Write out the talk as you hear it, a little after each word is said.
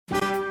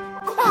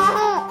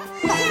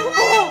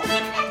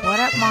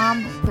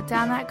Mom, put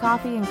down that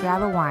coffee and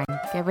grab a wine.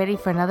 Get ready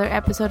for another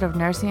episode of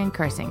Nursing and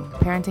Cursing,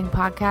 parenting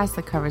podcast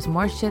that covers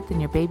more shit than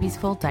your baby's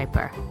full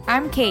diaper.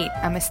 I'm Kate.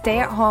 I'm a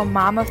stay-at-home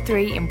mom of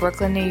 3 in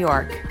Brooklyn, New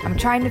York. I'm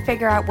trying to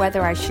figure out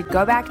whether I should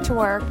go back to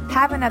work,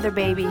 have another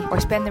baby,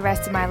 or spend the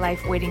rest of my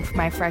life waiting for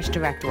my fresh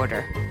direct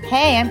order.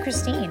 Hey, I'm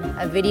Christine,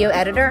 a video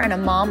editor and a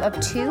mom of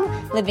 2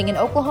 living in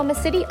Oklahoma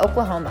City,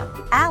 Oklahoma.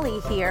 Allie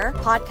here,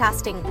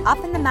 podcasting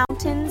up in the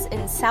mountains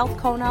in South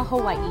Kona,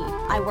 Hawaii.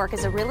 I work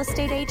as a real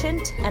estate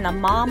agent and a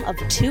mom of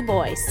 2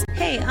 boys.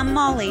 Hey, I'm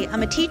Molly.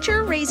 I'm a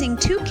teacher raising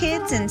 2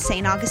 kids in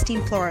St.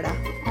 Augustine, Florida.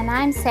 And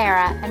I'm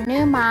Sarah, a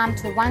new mom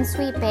to one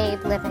sweet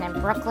babe living in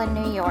Brooklyn,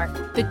 New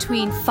York.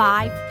 Between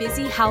 5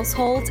 busy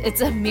households,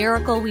 it's a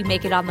miracle we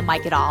make it on the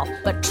mic at all.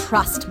 But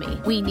trust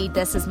me, we need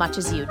this as much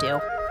as you do.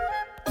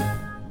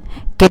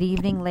 Good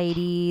evening,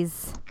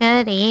 ladies.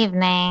 Good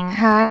evening.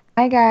 Hi,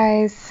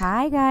 guys.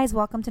 Hi, guys.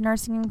 Welcome to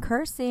Nursing and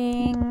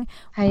Cursing.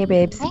 How you,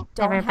 babes? Thanks,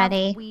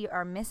 everybody. We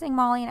are missing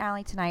Molly and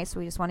Allie tonight, so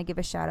we just want to give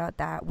a shout out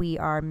that we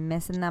are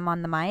missing them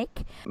on the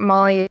mic.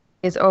 Molly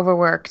is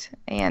overworked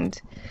and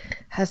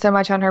has so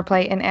much on her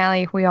plate, and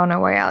Allie, we all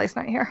know why Allie's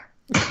not here.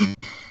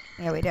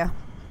 Yeah, we do.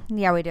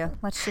 Yeah, we do.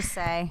 Let's just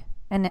say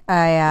an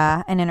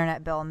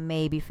internet bill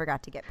maybe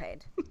forgot to get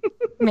paid.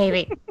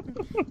 Maybe.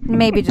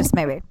 Maybe, just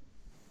maybe.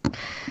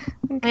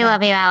 Okay. We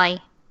love you,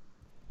 Allie.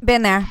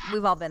 Been there.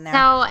 We've all been there.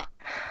 So,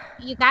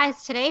 you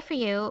guys, today for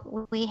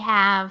you, we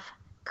have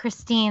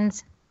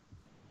Christine's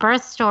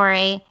birth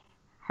story,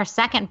 her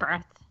second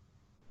birth.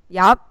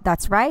 Yep,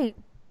 that's right.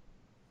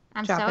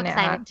 I'm so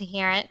excited to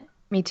hear it.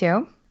 Me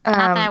too.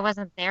 Not that I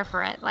wasn't there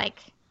for it, like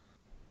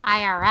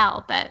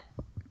IRL, but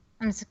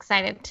I'm just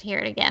excited to hear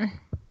it again.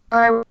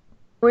 I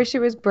wish it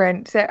was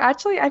Brent. So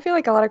actually, I feel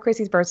like a lot of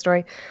Chrissy's birth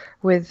story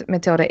with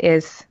Matilda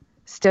is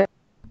still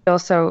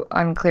so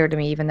unclear to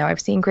me, even though I've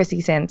seen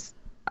Chrissy since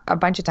a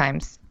bunch of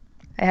times.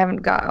 I haven't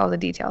got all the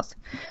details.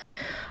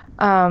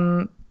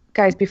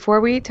 Guys, before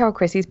we tell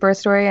Chrissy's birth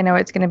story, I know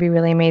it's going to be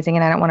really amazing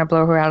and I don't want to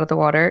blow her out of the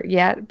water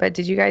yet, but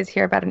did you guys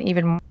hear about an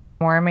even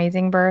more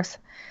amazing birth?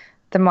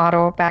 The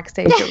model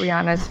backstage at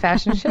Rihanna's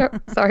fashion show?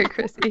 Sorry,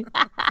 Chrissy.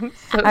 I'm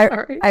so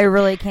sorry. I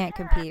really can't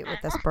compete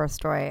with this birth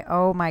story.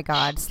 Oh my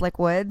God. Slick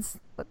Woods?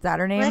 Is that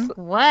her name? Slick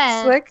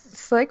Woods.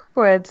 Slick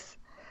Woods.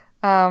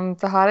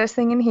 The hottest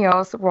thing in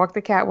heels, walked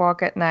the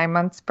catwalk at 9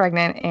 months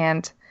pregnant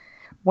and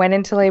went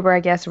into labor, I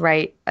guess,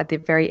 right at the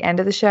very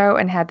end of the show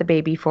and had the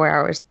baby 4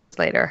 hours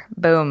later.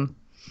 Boom.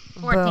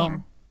 14.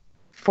 Boom.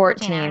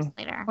 14 hours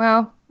later.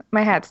 Well,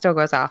 my hat still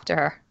goes off to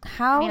her.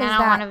 How is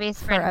that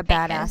for a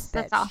badass bitch?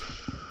 That's all.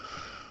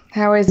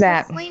 How is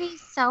that? This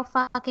lady's so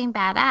fucking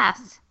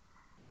badass.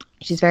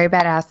 She's very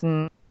badass,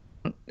 and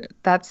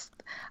that's,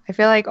 I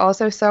feel like,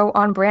 also so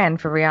on brand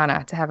for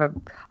Rihanna to have a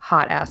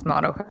hot-ass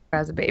model who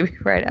has a baby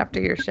right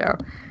after your show.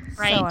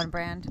 Right. So on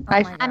brand. Oh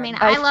my God. I mean,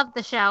 I loved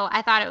the show.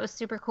 I thought it was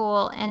super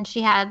cool, and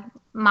she had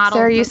models.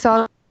 Sarah, you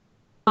saw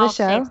the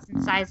show? Shapes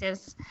and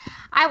sizes.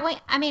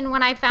 I mean,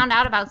 when I found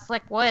out about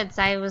Slick Woods,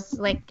 I was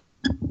like,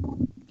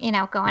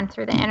 going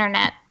through the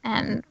internet,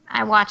 and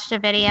I watched a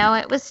video.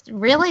 It was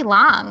really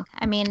long.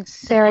 I mean,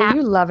 Sarah,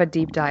 you love a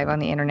deep dive on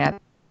the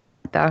internet,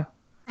 though.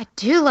 I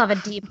do love a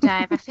deep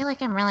dive. I feel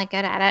like I'm really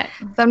good at it.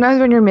 Sometimes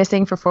when you're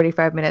missing for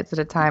 45 minutes at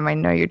a time, I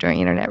know you're doing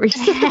internet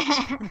research.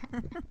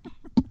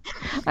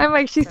 I'm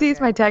like, she sees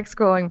my text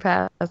scrolling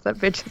past. That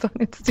bitch is on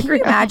Instagram. Can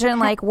you imagine,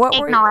 like, what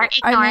ignore.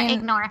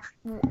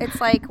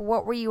 It's like,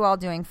 what were you all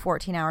doing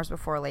 14 hours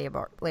before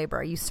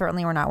labor? You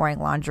certainly were not wearing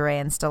lingerie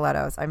and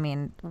stilettos. I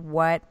mean,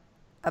 what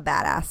a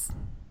badass.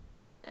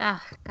 Oh,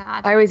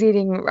 God. I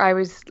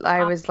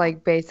was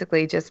like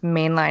basically just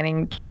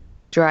mainlining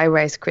dry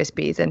Rice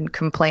Krispies and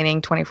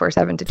complaining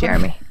 24/7 to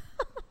Jeremy.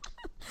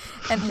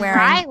 And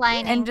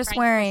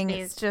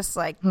wearing just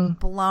like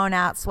blown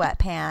out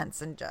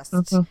sweatpants and just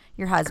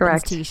your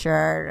husband's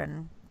t-shirt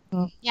and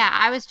yeah,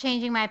 I was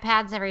changing my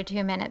pads every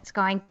 2 minutes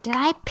going, did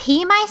I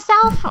pee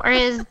myself or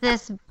is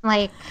this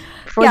like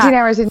 14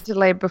 hours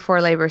into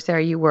before labor,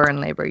 Sarah, you were in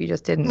labor, you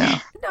just didn't know.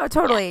 No,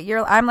 totally.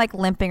 I'm like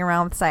limping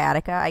around with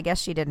sciatica. I guess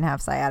she didn't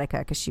have sciatica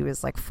because she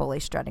was like fully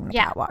strutting the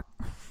catwalk.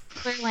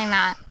 Clearly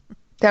not.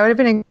 That would have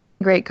been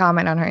a great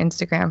comment on her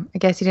Instagram. I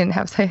guess you didn't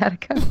have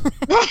sciatica.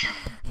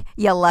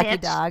 You lucky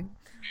dog.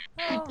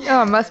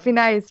 Oh, must be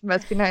nice.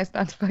 Must be nice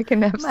not to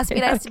fucking have Must be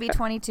nice to be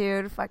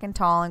 22, fucking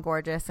tall and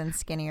gorgeous and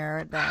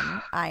skinnier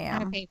than I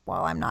am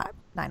while I'm not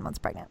 9 months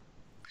pregnant.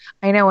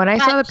 I know. When I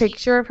saw the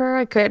picture of her,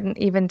 I couldn't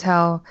even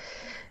tell.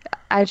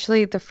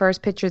 Actually, the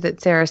first picture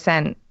that Sarah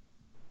sent,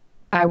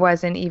 I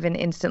wasn't even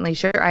instantly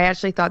sure. I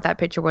actually thought that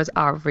picture was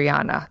of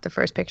Rihanna, the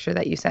first picture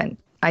that you sent.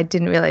 I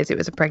didn't realize it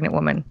was a pregnant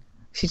woman.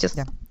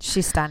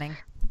 She's stunning.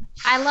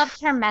 I loved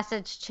her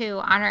message too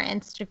on her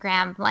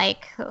Instagram.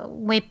 Like,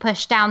 we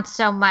push down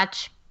so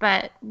much,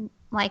 but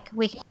like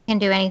we can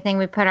do anything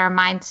we put our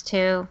minds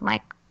to.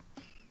 Like,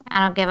 I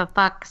don't give a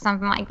fuck,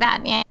 something like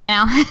that. You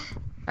know.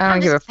 I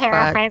don't give a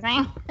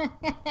paraphrasing.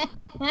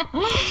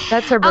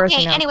 That's her birth.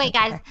 Okay. Anyway,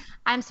 guys,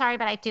 I'm sorry,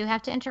 but I do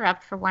have to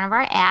interrupt for one of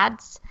our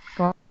ads.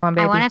 Go on,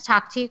 baby. I want to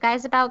talk to you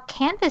guys about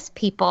Canvas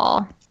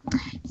People.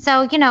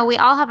 So, we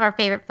all have our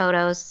favorite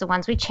photos, the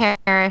ones we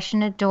cherish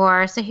and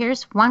adore. So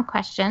here's one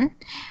question.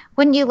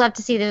 Wouldn't you love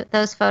to see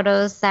those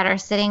photos that are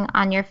sitting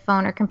on your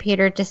phone or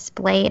computer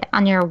displayed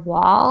on your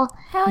wall?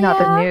 Not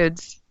the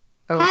nudes.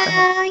 Oh,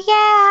 hell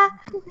yeah.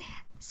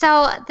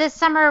 So this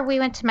summer we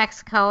went to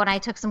Mexico and I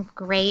took some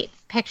great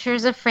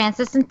pictures of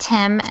Francis and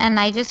Tim, and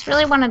I just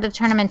really wanted to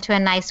turn them into a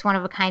nice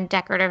one-of-a-kind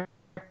decorative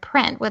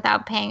print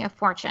without paying a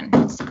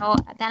fortune. So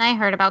then I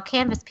heard about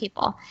Canvas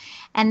People,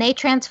 and they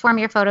transform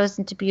your photos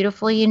into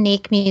beautiful,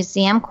 unique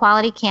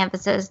museum-quality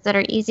canvases that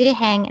are easy to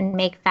hang and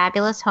make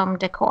fabulous home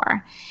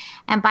decor.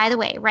 And by the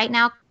way, right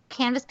now,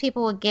 Canvas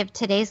People will give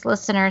today's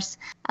listeners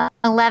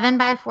 11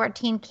 by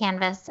 14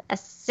 canvas, a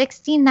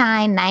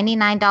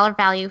 $69.99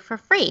 value for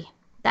free.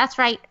 That's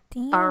right,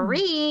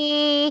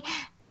 free.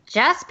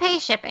 Just pay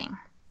shipping.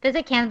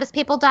 Visit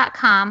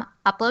canvaspeople.com,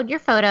 upload your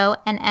photo,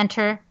 and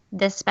enter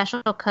this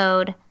special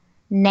code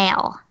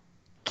NAIL.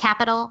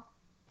 Capital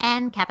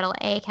N, capital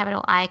A,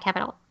 capital I,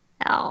 capital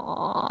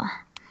L.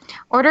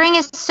 Ordering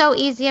is so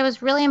easy. I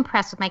was really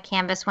impressed with my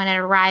canvas when it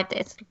arrived.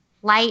 It's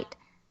light,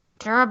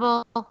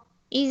 durable,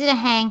 easy to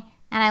hang,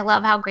 and I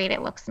love how great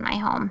it looks in my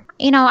home.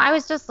 I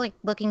was just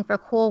looking for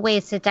cool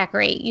ways to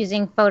decorate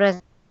using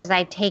photos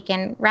I'd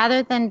taken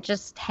rather than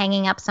just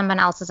hanging up someone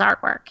else's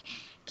artwork.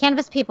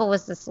 Canvas People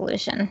was the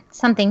solution.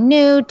 Something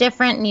new,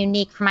 different, and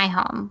unique for my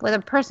home with a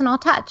personal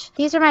touch.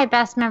 These are my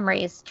best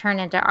memories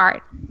turned into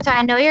art. So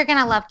I know you're going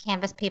to love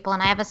Canvas People,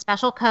 and I have a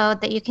special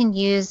code that you can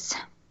use.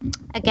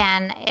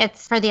 Again,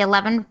 it's for the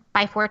 11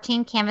 by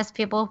 14 Canvas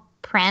People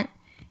print.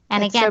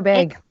 And That's again, so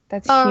big.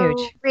 That's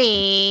huge.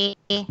 Free,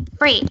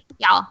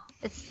 y'all.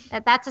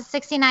 That's a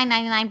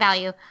 $69.99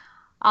 value.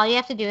 All you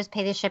have to do is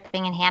pay the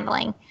shipping and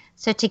handling.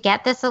 So to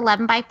get this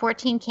 11 by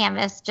 14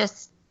 canvas,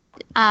 just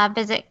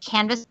visit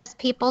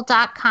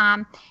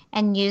canvaspeople.com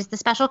and use the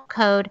special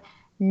code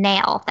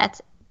NAIL.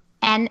 That's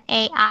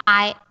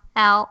NAIL,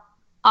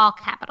 all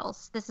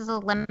capitals. This is a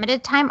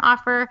limited time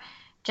offer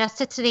just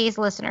to today's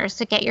listeners.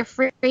 To get your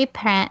free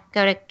print,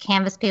 go to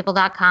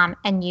canvaspeople.com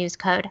and use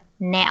code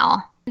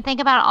NAIL. And think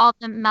about all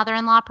the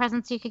mother-in-law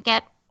presents you could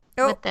get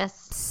with this.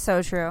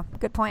 So true.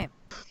 Good point.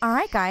 All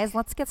right, guys,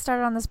 let's get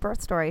started on this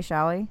birth story,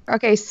 shall we?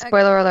 Okay,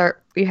 spoiler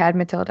alert. We had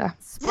Matilda.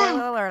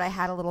 Spoiler alert, I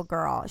had a little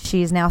girl.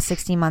 She's now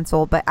 16 months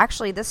old. But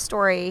actually, this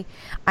story,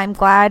 I'm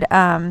glad,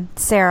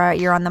 Sarah,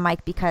 you're on the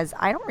mic because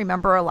I don't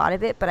remember a lot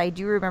of it, but I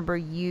do remember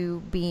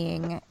you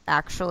being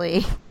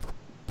actually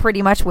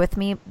pretty much with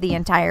me the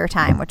entire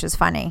time, which is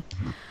funny.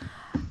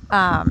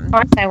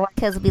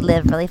 Because we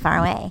live really far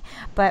away.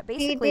 But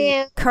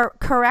basically,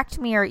 correct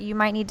me, or you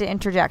might need to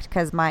interject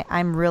because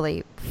I'm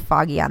really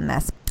foggy on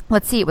this.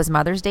 Let's see, it was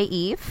Mother's Day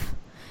Eve.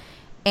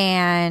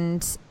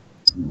 And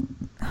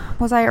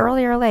was I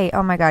early or late?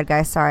 Oh my God,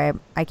 guys, sorry.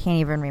 I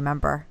can't even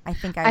remember. I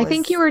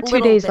think you were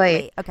 2 days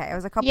late. Okay, I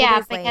was a couple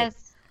days late.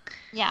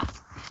 Yeah.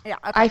 Okay.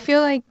 I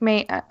feel like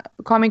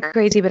call me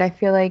crazy, but I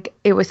feel like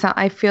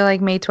I feel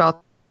like May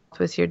 12th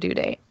was your due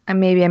date. And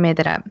maybe I made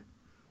that up.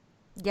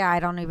 Yeah, I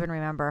don't even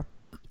remember.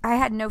 I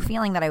had no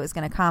feeling that I was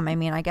going to come. I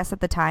mean, I guess at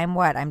the time,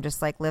 I'm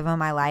just living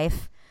my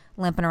life,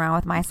 limping around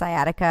with my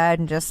sciatica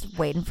and just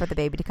waiting for the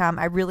baby to come.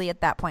 I really,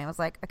 at that point, was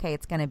like, okay,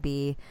 it's going to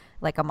be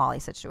like a Molly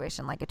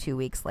situation, like a 2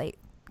 weeks late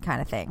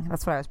kind of thing.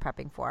 That's what I was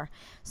prepping for.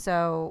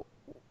 So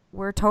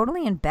we're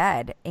totally in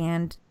bed,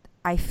 and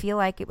I feel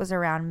like it was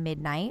around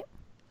midnight.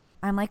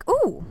 I'm like,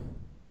 ooh,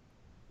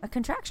 a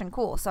contraction,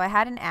 cool. So I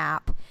had an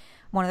app,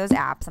 one of those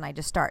apps, and I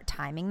just start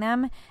timing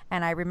them.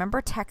 And I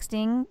remember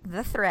texting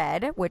the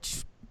thread,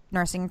 which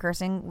Nursing and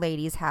Cursing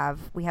ladies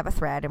we have a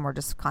thread, and we're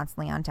just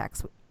constantly on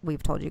text.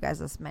 We've told you guys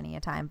this many a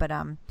time, but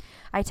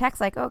I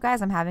text oh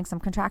guys, I'm having some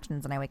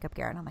contractions, and I wake up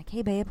Garrett, and I'm like,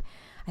 hey babe,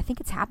 I think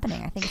it's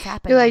happening.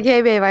 You're like,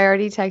 hey babe, I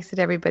already texted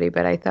everybody,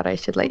 but I thought I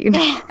should let you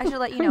know. I should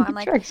let you know.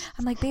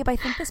 I'm like, babe, I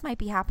think this might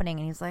be happening,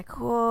 and he's like,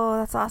 oh,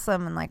 that's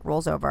awesome, and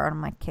rolls over, and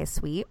I'm like, okay,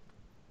 sweet.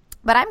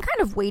 But I'm kind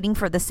of waiting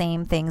for the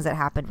same things that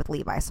happened with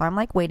Levi. So I'm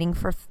waiting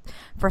for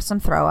some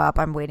throw up.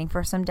 I'm waiting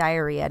for some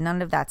diarrhea.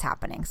 None of that's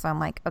happening. So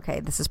I'm like, okay,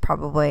 this is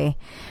probably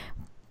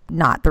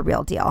not the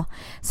real deal.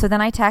 So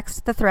then I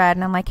text the thread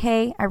and I'm like,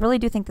 hey, I really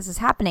do think this is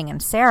happening.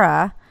 And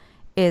Sarah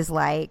is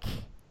like,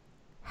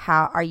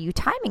 how are you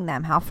timing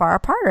them? How far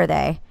apart are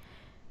they?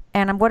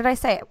 And what did I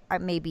say?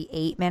 Maybe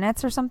 8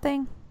 minutes or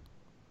something.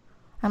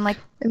 I'm like,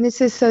 and this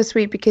is so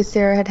sweet because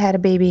Sarah had a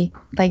baby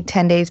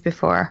 10 days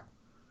before.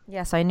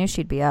 Yeah, so I knew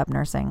she'd be up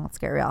nursing. Let's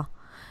get real.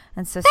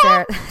 And so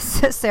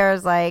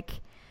Sarah's like,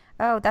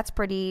 oh, that's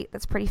pretty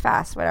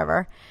fast,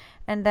 whatever.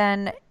 And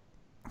then,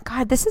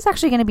 God, this is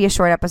actually going to be a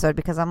short episode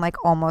because I'm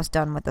almost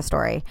done with the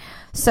story.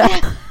 So,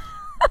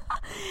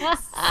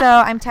 so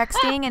I'm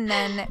texting and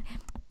then,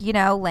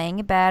 laying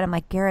in bed. I'm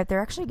like, Garrett, they're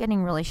actually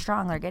getting really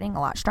strong. They're getting a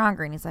lot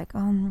stronger. And he's like,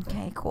 oh,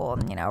 okay, cool.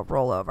 And,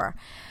 roll over.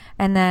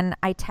 And then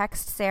I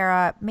text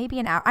Sarah maybe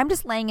an hour. I'm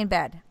just laying in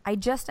bed. I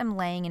just am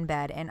laying in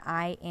bed, and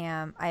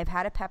I've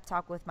had a pep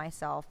talk with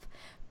myself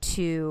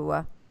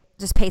to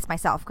just pace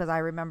myself because I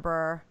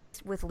remember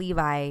with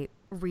Levi,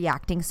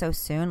 reacting so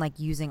soon, like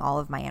using all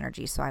of my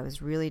energy. So I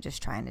was really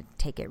just trying to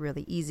take it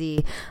really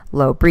easy,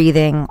 low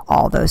breathing,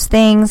 all those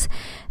things.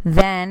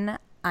 Then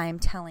I'm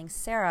telling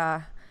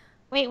Sarah.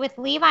 Wait, with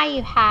Levi,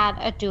 you had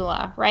a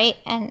doula, right?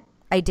 And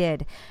I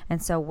did.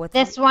 And so with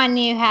this one,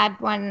 you had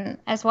one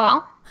as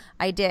well?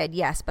 I did,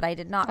 yes. But I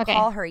did not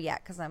call her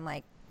yet because I'm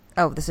like,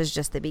 oh, this is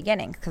just the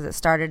beginning, because it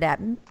started at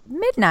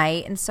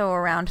midnight. And so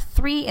around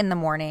 3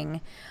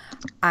 a.m,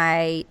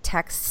 I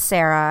text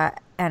Sarah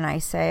and I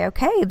say,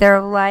 okay,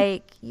 they're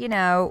like,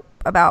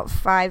 about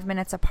 5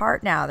 minutes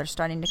apart now. They're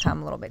starting to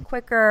come a little bit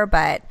quicker,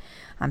 but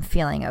I'm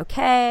feeling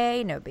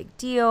okay. No big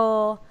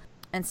deal.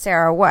 And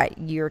Sarah, what?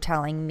 You're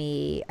telling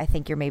me, I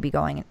think you're maybe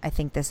going, I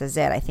think this is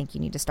it. I think you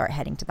need to start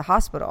heading to the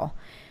hospital.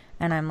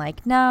 And I'm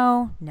like,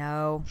 no,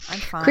 I'm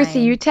fine. Chrissy,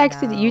 you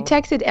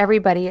texted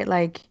everybody at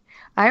like,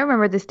 I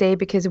remember this day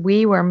because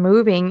we were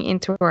moving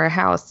into our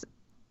house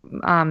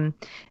May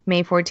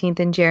 14th,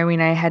 and Jeremy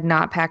and I had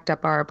not packed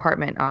up our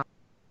apartment on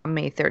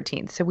May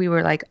 13th. So we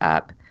were like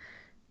up.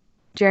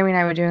 Jeremy and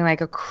I were doing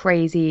like a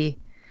crazy,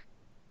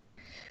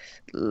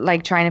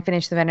 like trying to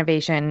finish the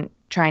renovation,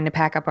 trying to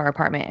pack up our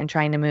apartment, and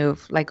trying to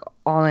move like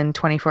all in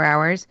 24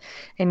 hours.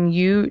 And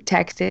you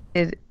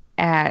texted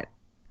at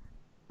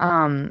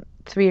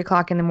 3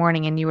 o'clock in the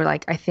morning, and you were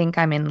like, I think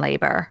I'm in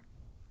labor.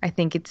 I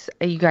think it's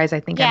you guys. I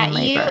think I'm in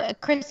labor.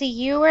 Chrissy,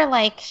 you were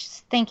like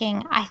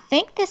thinking, I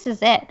think this is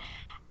it,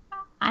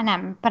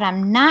 but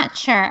I'm not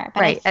sure. But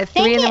right at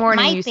 3 in the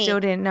morning, you still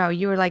didn't know.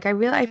 You were like, I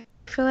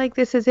feel like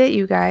this is it,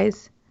 you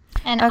guys.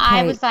 And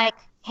I was like,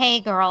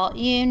 hey, girl,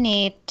 you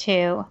need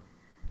to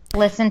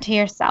listen to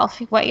yourself.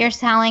 What you're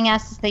telling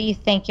us is that you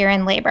think you're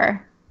in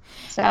labor.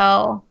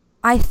 So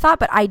I thought,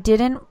 but I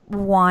didn't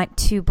want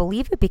to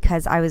believe it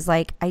because I was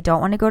like, I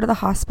don't want to go to the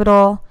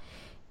hospital.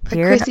 But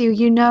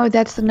Chrissy,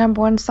 that's the number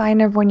one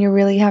sign of when you're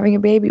really having a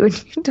baby, when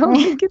you don't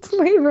think it's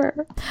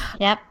labor.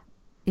 Yep.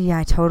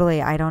 Yeah,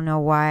 totally. I don't know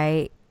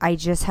why. I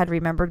just had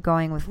remembered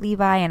going with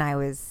Levi, and I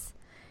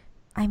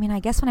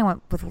guess when I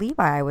went with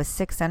Levi, I was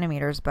 6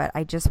 centimeters, but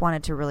I just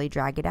wanted to really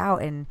drag it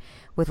out. And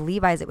with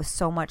Levi's, it was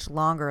so much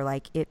longer.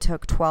 Like, it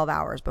took 12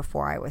 hours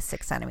before I was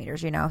 6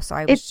 centimeters, So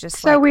I was it's just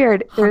so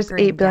weird. There's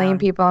 8 billion down.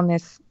 People on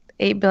this,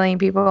 8 billion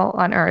people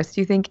on Earth.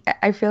 Do you think,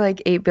 I feel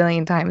like 8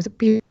 billion times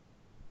people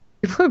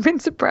have been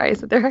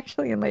surprised that they're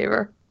actually in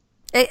labor.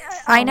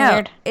 I know.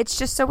 Weird. It's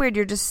just so weird.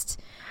 You're just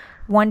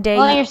one day.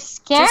 Well, you're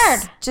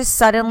scared. Just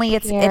suddenly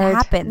it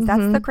happens.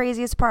 Mm-hmm. That's the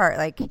craziest part.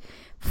 Like,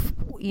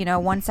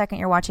 1 second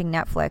you're watching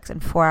Netflix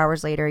and 4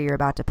 hours later you're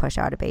about to push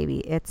out a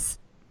baby. It's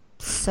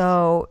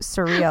so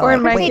surreal. Or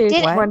in my Wait,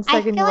 case, what? 1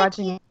 second you're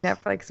watching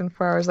Netflix and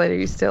 4 hours later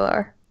you still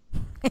are.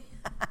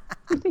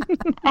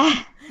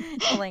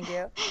 Thank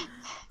you.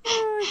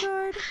 Oh my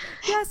god.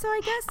 Yeah, so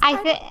I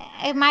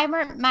guess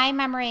my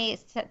memory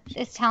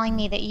is telling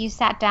me that you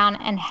sat down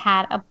and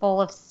had a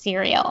bowl of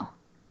cereal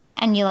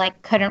and you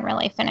couldn't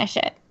really finish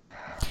it.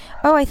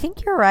 Oh, I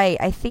think you're right.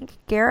 I think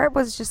Garrett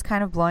was just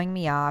kind of blowing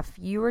me off.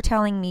 You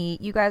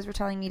guys were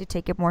telling me to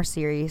take it more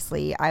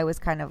seriously. I was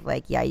kind of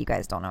like, yeah, you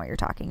guys don't know what you're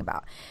talking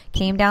about.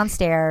 Came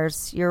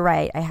downstairs. You're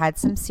right. I had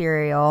some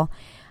cereal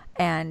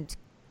and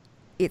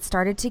it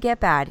started to get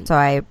bad. So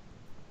I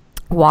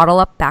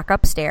waddle back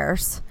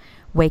upstairs,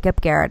 wake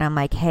up Garrett, and I'm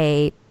like,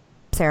 hey,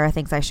 Sarah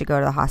thinks I should go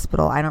to the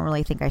hospital. I don't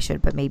really think I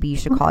should, but maybe you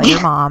should call your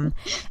mom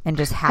and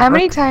just have How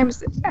many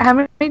times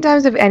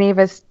have any of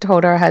us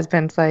told our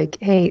husbands, like,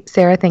 hey,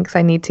 Sarah thinks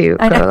I need to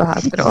go to the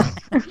hospital?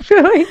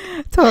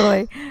 Really?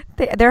 Totally.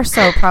 They're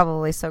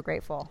probably so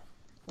grateful,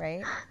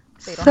 right?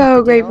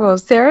 So grateful.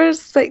 Sarah's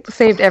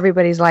saved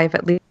everybody's life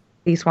at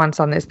least once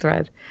on this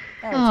thread.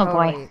 Oh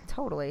totally, boy.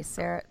 Totally.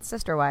 Sarah,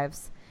 sister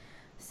wives.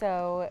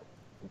 So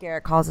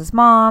Garrett calls his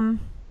mom.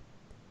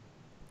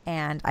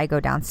 And I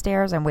go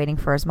downstairs. I'm waiting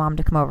for his mom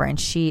to come over, and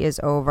she is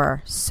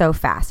over so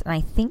fast. And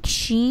I think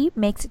she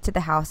makes it to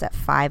the house at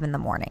 5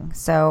 a.m.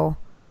 So,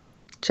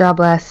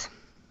 jobless.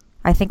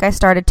 I think I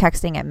started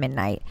texting at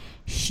midnight.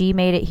 She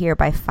made it here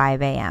by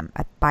 5 a.m.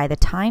 By the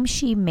time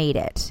she made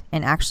it,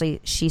 and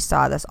actually she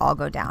saw this all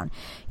go down,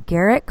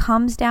 Garrett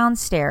comes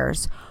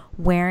downstairs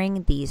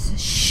wearing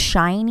these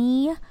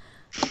shiny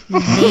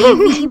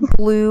navy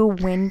blue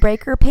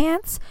windbreaker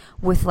pants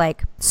with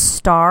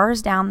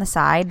stars down the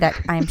side that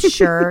I'm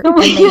sure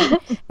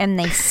and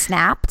they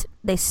snapped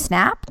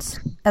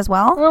as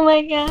well. Oh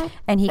my god.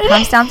 And he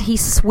comes down, he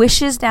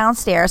swishes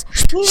downstairs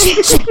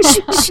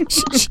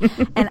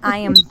and I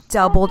am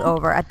doubled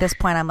over. At this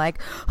point I'm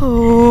like,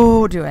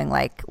 oh, doing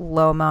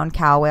low moan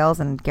cow wails,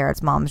 and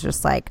Garrett's mom's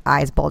just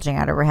eyes bulging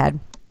out of her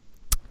head.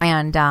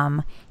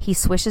 And he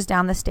swishes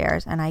down the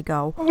stairs and I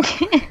go,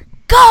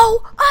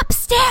 go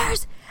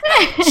upstairs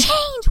and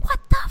change. What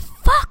the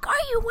fuck are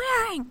you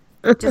wearing?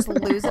 Just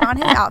lose it on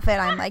his outfit.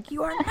 I'm like,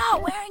 you are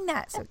not wearing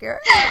that. So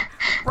Garrett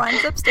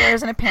runs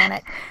upstairs in a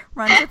panic,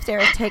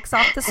 takes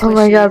off the swishies. Oh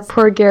my god,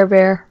 poor Gare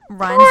Bear.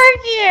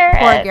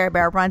 Poor Gare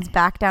Bear runs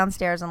back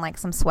downstairs in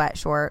some sweat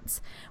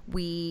shorts.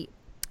 We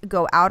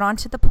go out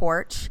onto the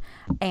porch,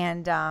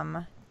 and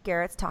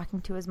Garrett's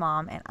talking to his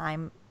mom, and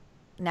I'm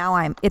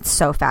it's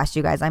so fast,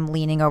 you guys. I'm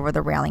leaning over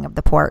the railing of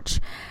the porch.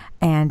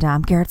 And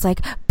Garrett's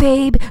like,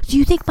 babe, do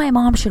you think my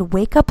mom should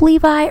wake up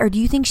Levi, or do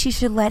you think she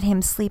should let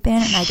him sleep in?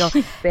 And I go,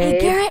 hey,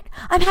 Garrett,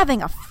 I'm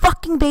having a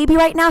fucking baby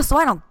right now, so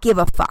I don't give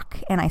a fuck.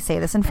 And I say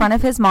this in front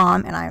of his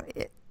mom,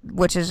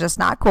 which is just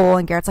not cool.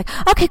 And Garrett's like,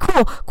 okay,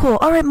 cool.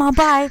 All right, Mom,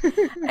 bye.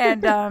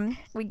 And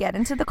we get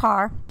into the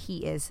car.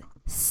 He is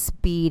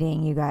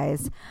speeding, you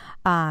guys.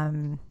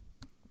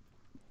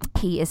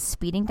 He is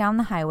speeding down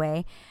the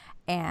highway.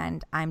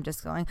 And I'm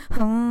just going,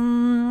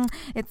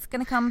 it's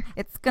going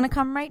to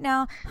come right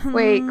now.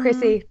 Wait,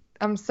 Chrissy,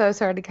 I'm so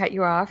sorry to cut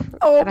you off.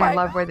 And I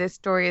love where this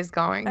story is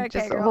going. Okay,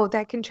 just girl. Hold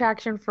that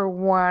contraction for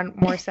one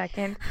more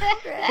second.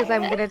 Because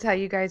I'm going to tell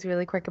you guys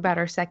really quick about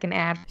our second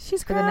ad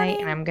for the night.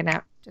 And I'm going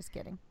to... Just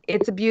kidding.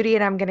 It's a beauty,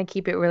 and I'm going to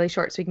keep it really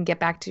short so we can get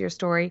back to your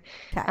story.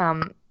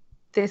 Okay.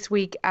 This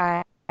week,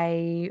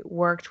 I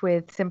worked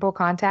with Simple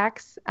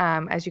Contacts.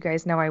 As you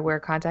guys know, I wear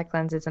contact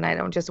lenses, and I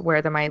don't just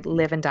wear them. I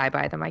live and die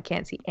by them. I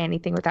can't see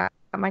anything without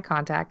my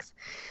contacts.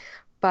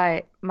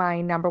 But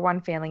my number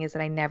one failing is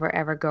that I never,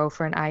 ever go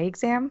for an eye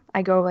exam.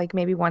 I go like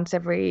maybe once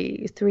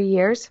every 3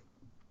 years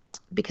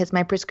because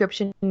my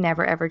prescription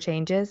never, ever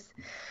changes.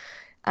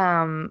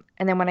 And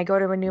then when I go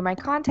to renew my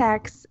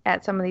contacts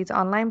at some of these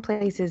online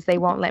places, they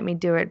won't let me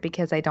do it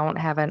because I don't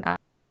have an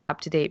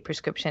up-to-date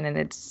prescription, and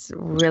it's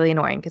really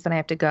annoying because then I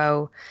have to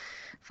go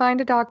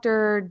find a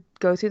doctor,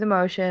 go through the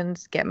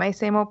motions, get my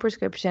same old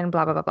prescription,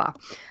 blah, blah, blah,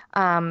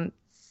 blah.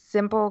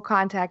 Simple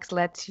Contacts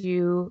lets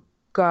you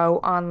go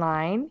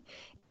online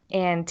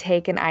and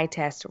take an eye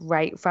test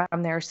right from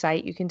their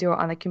site. You can do it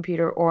on the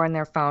computer or on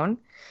their phone.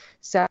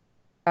 So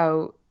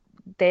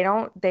they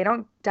don't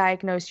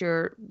diagnose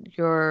your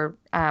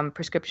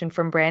prescription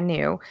from brand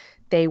new.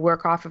 They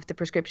work off of the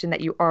prescription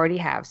that you already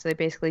have. So they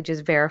basically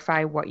just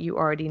verify what you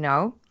already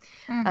know.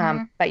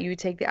 Mm-hmm. But you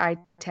take the eye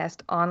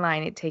test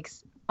online. It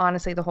takes,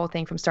 honestly, the whole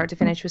thing from start to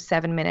finish was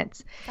 7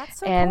 minutes. That's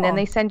so and cool. then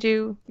they send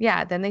you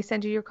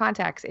your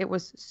contacts. It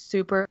was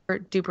super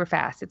duper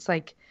fast. It's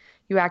like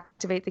you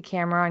activate the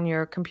camera on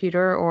your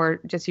computer or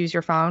just use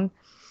your phone,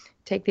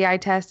 take the eye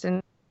test,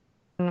 and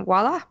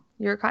voila,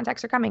 your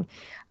contacts are coming.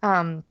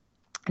 And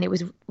it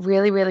was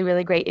really, really,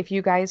 really great. If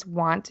you guys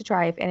want to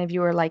try, if any of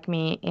you are like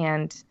me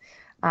and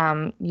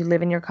you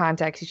live in your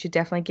contacts, you should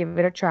definitely give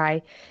it a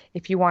try.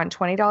 If you want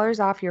 $20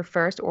 off your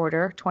first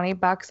order,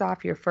 $20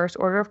 off your first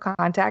order of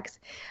contacts,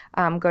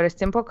 go to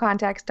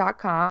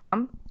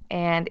simplecontacts.com,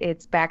 and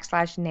it's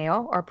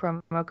 /nail. Our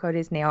promo code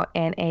is NAIL,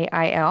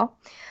 NAIL.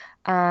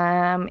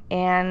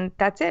 And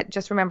that's it.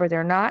 Just remember,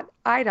 they're not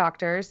eye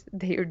doctors.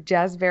 They're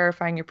just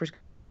verifying your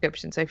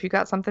prescription. So if you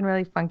got something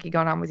really funky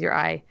going on with your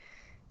eye,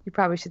 you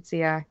probably should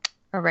see a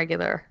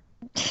regular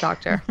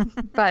doctor.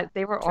 But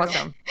they were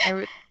awesome.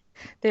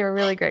 They were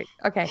really great.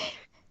 Okay.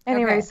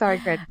 Anyway, Okay. Sorry,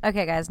 Grid.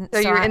 Okay, guys. So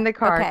you're in the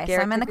car. Okay,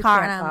 Garrett so I'm in the took his car,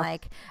 and pants I'm off.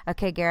 like,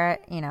 okay,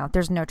 Garrett,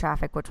 there's no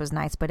traffic, which was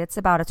nice, but it's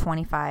about a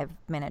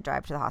 25-minute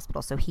drive to the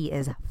hospital. So he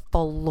is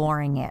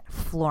flooring it.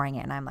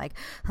 And I'm like,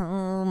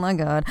 oh, my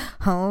God.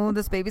 Oh,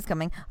 this baby's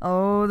coming.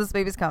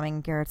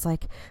 Garrett's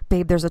like,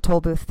 babe, there's a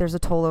toll booth. There's a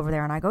toll over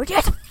there. And I go,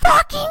 just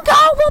fucking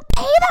go. We'll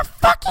pay the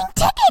fucking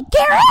ticket,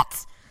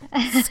 Garrett.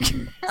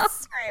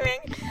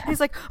 Screaming. He's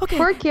like, okay.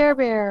 Poor Care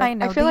Bear. I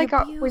know, I feel the like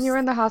abuse. when you were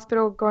in the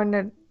hospital going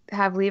to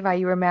have Levi,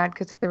 you were mad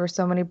because there were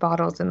so many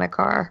bottles in the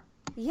car.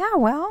 Yeah,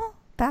 well,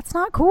 that's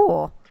not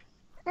cool.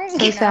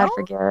 So sad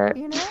for Garrett.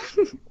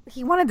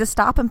 He wanted to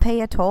stop and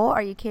pay a toll.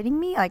 Are you kidding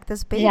me? Like,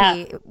 this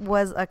baby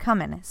was a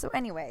coming. So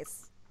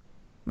anyways,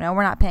 no,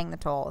 we're not paying the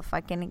toll. If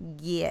I can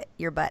get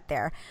your butt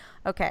there.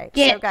 Okay,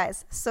 so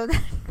guys, then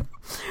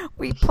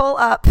we pull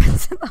up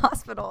to the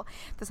hospital.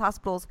 This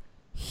hospital's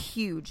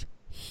huge,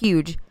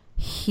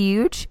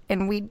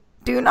 and we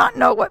do not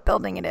know what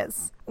building it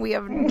is. We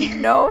have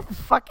no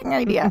fucking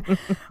idea.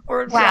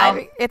 We're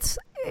driving.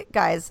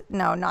 Guys,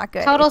 no, not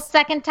good. Total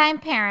second-time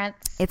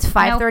parents. It's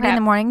 5:30 in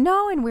the morning.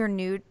 No, and we're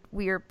new.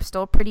 We are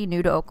still pretty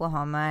new to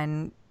Oklahoma,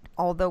 and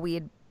although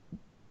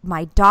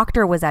my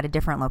doctor was at a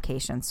different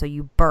location, so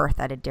you birth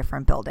at a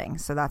different building,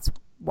 so that's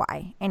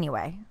why.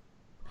 Anyway,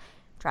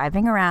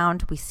 driving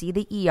around, we see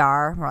the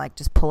ER. We're like,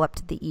 just pull up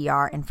to the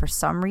ER, and for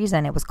some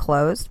reason it was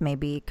closed.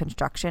 Maybe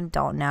construction,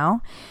 don't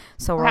know.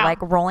 So we're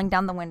like rolling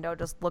down the window,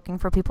 just looking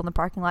for people in the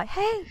parking lot.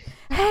 Hey,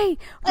 do you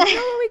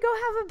know where we go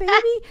have a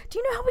baby? Do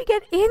you know how we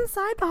get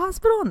inside the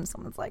hospital? And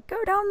someone's like,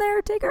 go down there,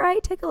 take a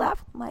right, take a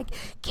left. I'm like,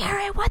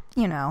 Garrett, what?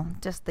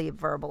 Just the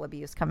verbal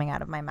abuse coming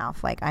out of my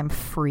mouth. Like, I'm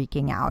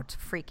freaking out.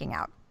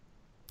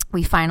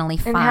 We finally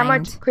find.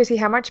 And Chrissy,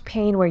 how much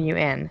pain were you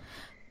in?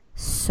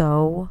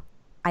 So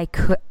I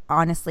could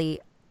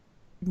honestly,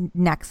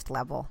 next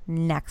level.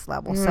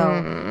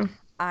 So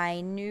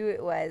I knew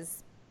it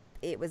was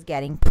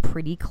getting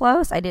pretty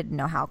close. I didn't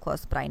know how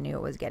close, but I knew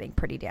it was getting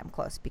pretty damn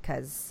close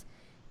because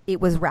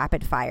it was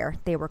rapid fire.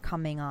 They were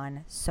coming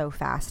on so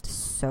fast.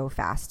 So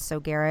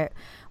Garrett,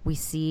 we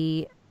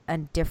see a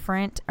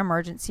different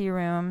emergency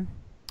room.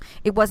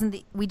 It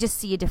wasn't we just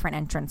see a different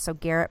entrance. So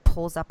Garrett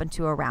pulls up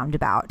into a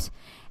roundabout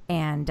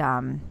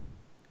and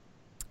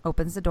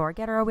opens the door,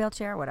 get her a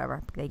wheelchair,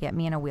 whatever. They get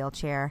me in a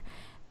wheelchair,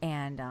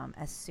 And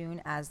as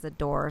soon as the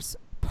doors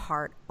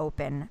part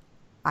open,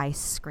 I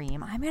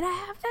scream, I'm going to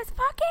have this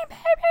fucking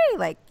baby.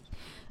 Like,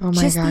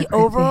 just the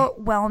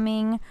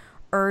overwhelming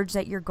urge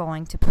that you're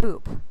going to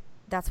poop.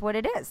 That's what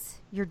it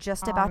is. You're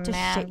just about to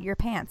shit your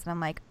pants. And I'm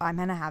like, I'm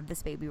going to have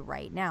this baby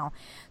right now.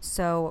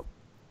 So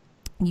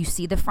you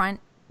see the front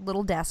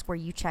little desk where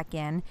you check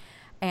in,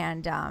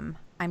 and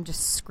I'm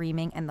just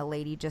screaming, and the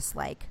lady just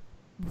like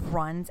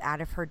runs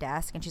out of her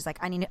desk, and she's like,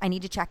 I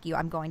need to check you.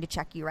 I'm going to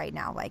check you right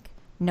now. Like,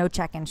 no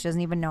check-in. She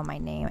doesn't even know my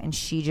name. And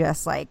she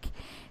just like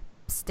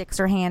sticks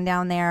her hand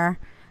down there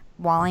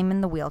while I'm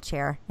in the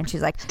wheelchair, and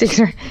she's like,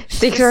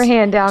 sticks her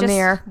hand down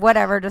there.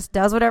 Whatever, just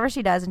does whatever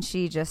she does, and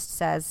she just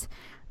says,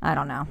 I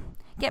don't know,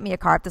 get me a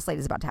car if this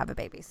lady's about to have a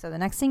baby. So the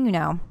next thing you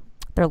know,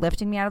 they're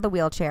lifting me out of the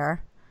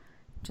wheelchair,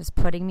 just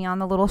putting me on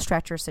the little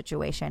stretcher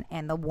situation,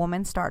 and the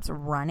woman starts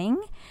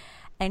running,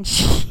 and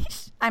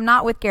I'm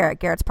not with Garrett.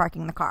 Garrett's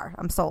parking the car.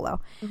 I'm solo.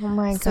 Oh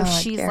my God. So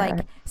she's Garrett.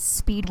 like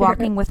speed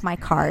walking with my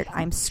cart.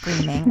 I'm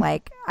screaming.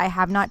 Like, I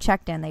have not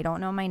checked in. They don't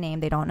know my name.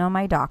 They don't know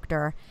my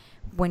doctor.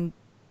 When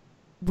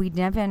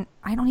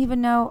I don't even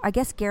know. I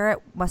guess Garrett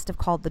must have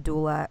called the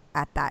doula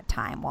at that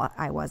time while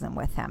I wasn't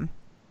with him.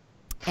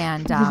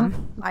 And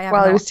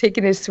while he was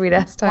taking his sweet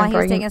ass time. While he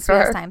was taking his sweet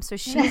ass time. So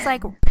she's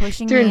like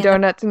pushing doing me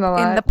donuts in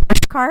the push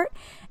cart,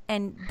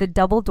 and the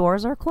double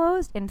doors are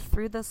closed, and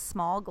through the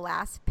small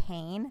glass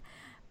pane,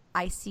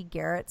 I see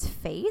Garrett's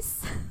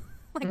face,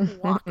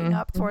 like walking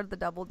up toward the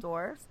double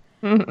doors,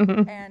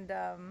 and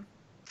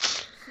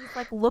he's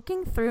like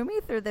looking through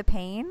me through the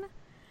pane.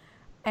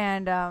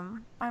 And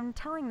I'm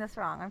telling this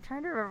wrong. I'm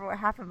trying to remember what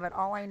happened, but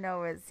all I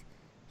know is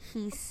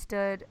he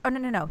stood. Oh,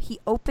 no. He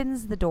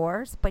opens the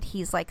doors, but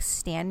he's like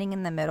standing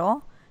in the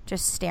middle,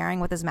 just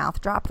staring with his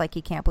mouth dropped, like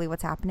he can't believe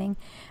what's happening.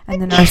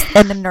 And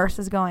the nurse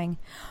is going,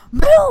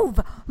 move,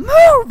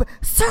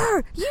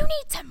 sir, you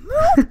need to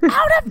move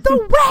out of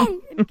the way.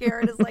 And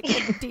Garrett is like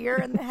a deer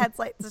in the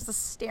headlights, just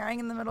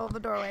staring in the middle of the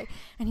doorway.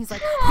 And he's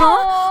like,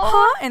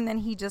 huh? And then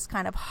he just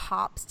kind of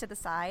hops to the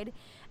side,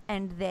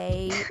 and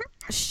they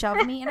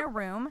shove me in a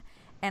room,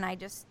 and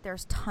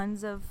there's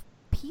tons of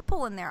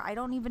people in there. I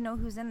don't even know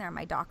who's in there.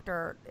 My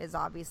doctor is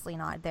obviously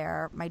not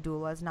there. My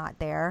doula is not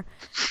there.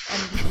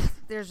 And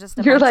there's just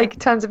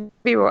tons of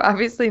people.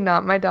 Obviously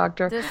not my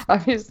doctor.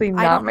 Obviously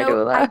not my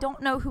doula. I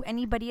don't know who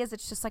anybody is.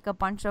 It's just like a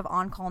bunch of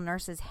on-call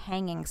nurses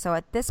hanging. So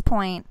at this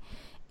point,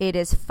 it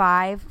is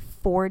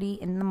 5:40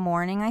 in the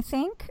morning, I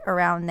think,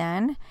 around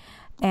then.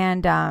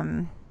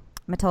 And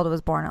Matilda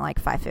was born at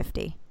like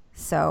 5:50.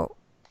 So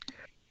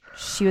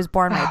she was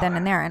born right then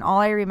and there. And all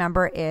I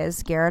remember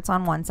is Garrett's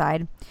on one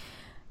side.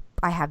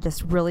 I have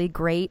this really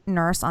great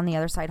nurse on the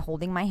other side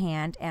holding my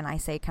hand, and I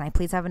say, can I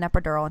please have an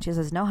epidural? And she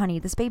says, no, honey,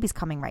 this baby's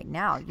coming right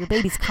now. Your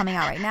baby's coming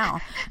out right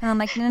now. And I'm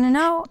like,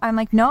 no. I'm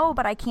like, no,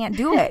 but I can't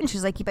do it. And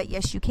she's like, but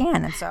yes, you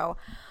can. And so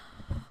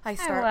I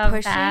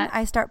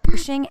start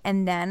pushing,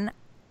 and then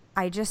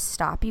I just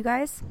stop, you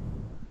guys.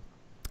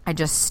 I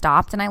just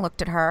stopped, and I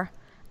looked at her,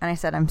 and I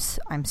said, I'm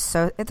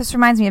so, this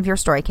reminds me of your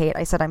story, Kate.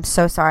 I said, I'm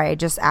so sorry. I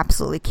just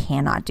absolutely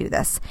cannot do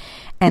this.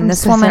 And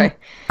this woman, sorry.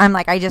 I'm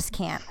like, I just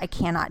can't. I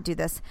cannot do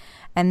this.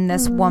 And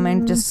this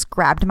woman just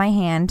grabbed my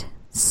hand,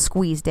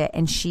 squeezed it,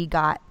 and she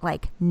got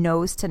like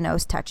nose to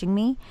nose touching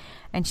me.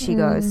 And she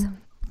goes,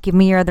 give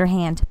me your other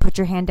hand. Put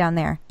your hand down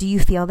there. Do you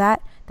feel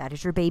that? That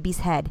is your baby's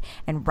head.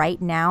 And right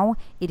now,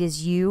 it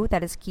is you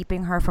that is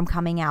keeping her from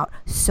coming out.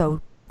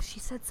 So she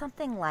said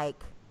something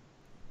like,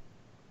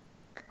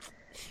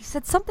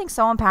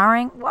 so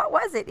empowering. What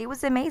was it? It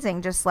was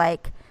amazing. Just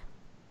like,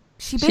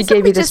 she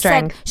gave you the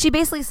strength. She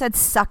basically said,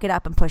 suck it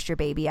up and push your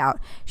baby out.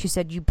 She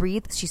said, you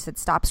breathe. She said,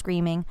 stop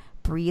screaming,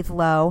 breathe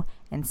low,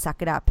 and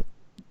suck it up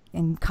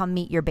and come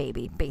meet your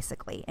baby,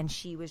 basically. And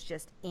she was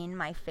just in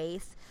my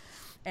face.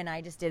 And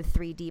I just did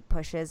 3 deep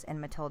pushes, and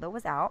Matilda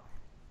was out.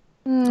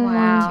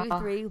 Wow. 1, 2,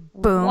 3,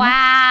 boom.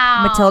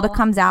 Wow. Matilda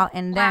comes out,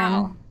 and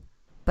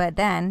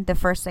then the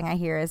first thing I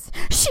hear is,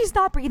 she's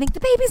not breathing.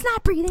 The baby's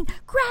not breathing.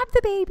 Grab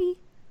the baby.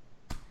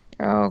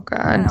 Oh,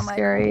 God,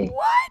 scary. Like,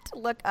 what?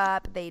 Look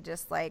up. They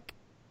just, like,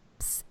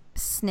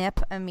 snip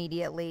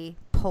immediately,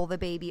 pull the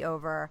baby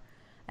over,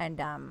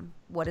 and,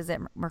 what is it,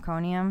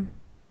 meconium?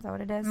 Is that what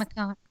it is?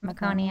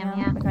 Meconium,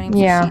 yeah.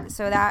 Meconium. Yeah.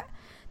 So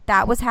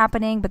that was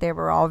happening, but they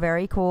were all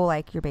very cool,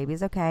 like, your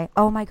baby's okay.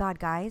 Oh, my God,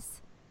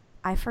 guys.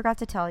 I forgot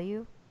to tell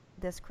you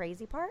this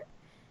crazy part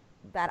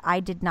that I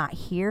did not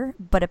hear,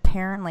 but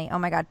apparently, oh,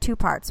 my God, 2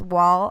 parts.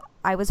 While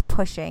I was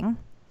pushing,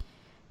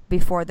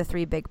 before the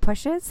 3 big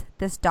pushes,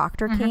 this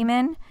doctor came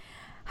in.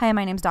 Hi,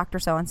 my name's Dr.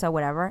 So-and-so,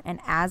 whatever.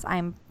 And as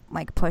I'm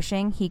like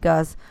pushing,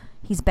 he's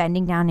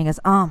bending down and he goes,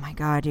 oh my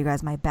God, you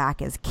guys, my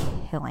back is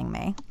killing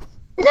me.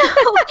 No.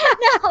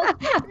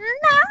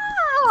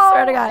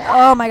 Swear to God.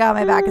 Oh my God,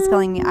 my back is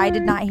killing me. I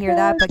did not hear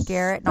that, but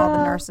Garrett and all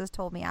the nurses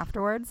told me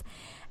afterwards.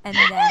 And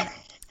then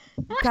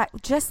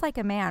just like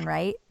a man,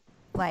 right?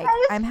 Like,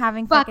 I'm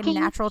having fucking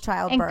natural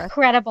childbirth.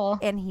 Incredible.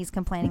 And he's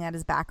complaining that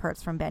his back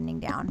hurts from bending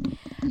down.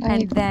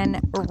 And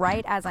then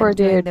right as I'm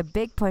doing the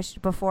big push,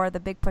 before the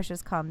big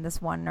pushes come,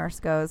 this one nurse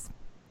goes,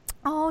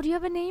 oh, do you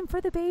have a name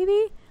for the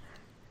baby?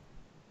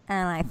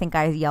 And I think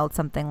I yelled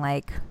something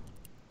like,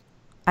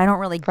 I don't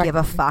really give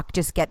a fuck.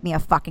 Just get me a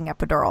fucking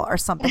epidural or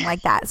something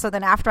like that. So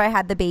then after I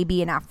had the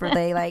baby and after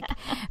they like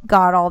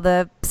got all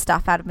the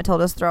stuff out of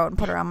Matilda's throat and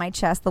put her on my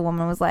chest, the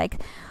woman was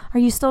like, are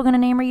you still going to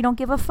name her You Don't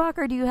Give a Fuck,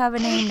 or do you have a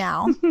name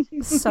now?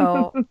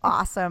 So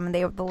awesome.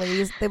 The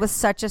ladies, it was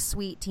such a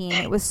sweet team.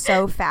 It was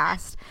so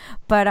fast.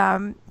 But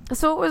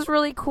so it was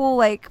really cool.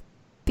 Like,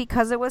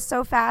 because it was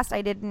so fast,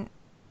 I didn't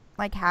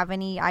like have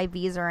any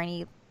IVs or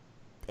any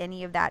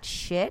of that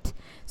shit.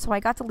 So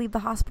I got to leave the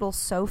hospital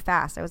so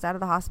fast. I was out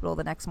of the hospital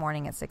the next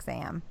morning at 6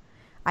 a.m.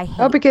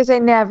 Because they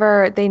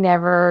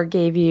never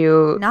gave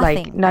you nothing.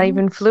 Like not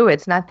even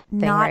fluids, nothing,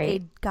 not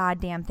right? a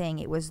goddamn thing.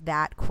 It was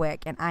that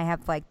quick, and I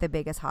have like the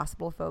biggest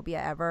hospital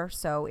phobia ever.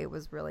 So it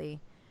was really,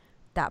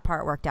 that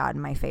part worked out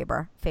in my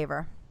favor.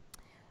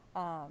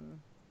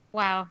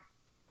 Wow.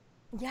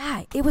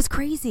 Yeah, it was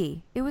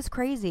crazy.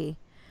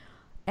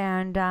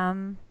 And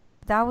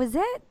that was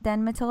it.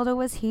 Then Matilda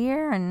was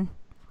here, and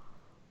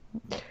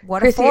what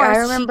Chrissy, a force. I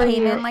remember she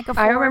came you. in like a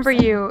force. I remember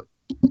you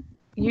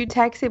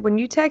texted, when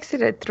you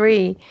texted at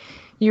 3,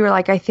 you were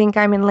like, I think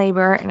I'm in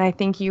labor, and I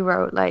think you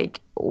wrote like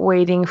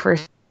waiting for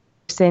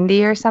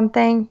Cindy or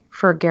something,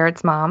 for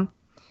Garrett's mom.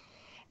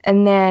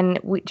 And then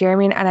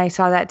Jeremy and I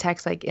saw that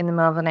text like in the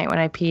middle of the night when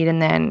I peed,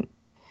 and then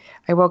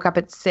I woke up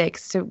at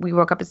 6. So we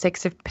woke up at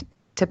 6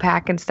 to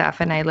pack and stuff,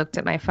 and I looked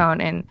at my phone,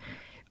 and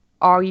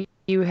all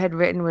you had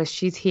written was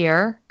she's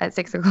here at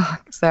 6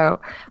 o'clock. So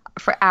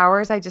for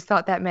hours, I just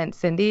thought that meant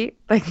Cindy,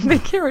 like the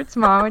Garrett's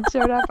mom had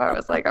showed up. I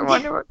was like, I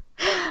wonder what.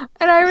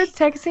 And I was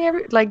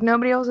texting like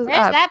nobody else was Where's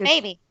up. that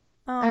baby?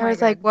 I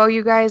was like, well,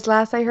 you guys,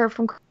 last I heard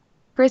from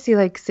Chrissy,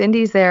 like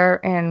Cindy's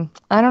there, and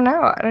I don't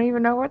know. I don't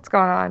even know what's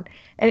going on.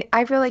 And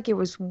I feel like it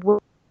was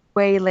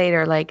way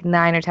later, like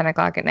 9 or 10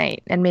 o'clock at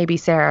night. And maybe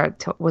Sarah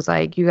was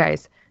like, you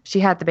guys, she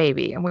had the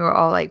baby. And we were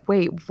all like,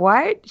 wait,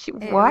 what?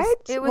 What?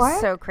 It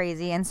was so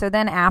crazy. And so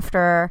then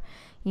after,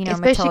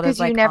 especially because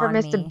you never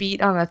missed a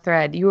beat on the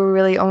thread. You were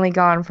really only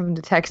gone from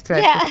the text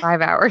thread for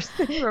 5 hours.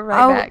 You were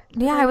back.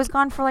 Yeah, I was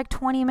gone for like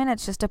 20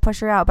 minutes just to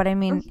push her out. But I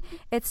mean,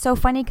 it's so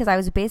funny because I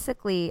was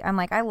I'm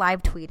like, I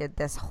live tweeted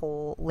this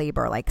whole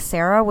labor. Like,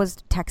 Sarah was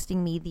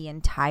texting me the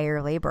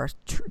entire labor.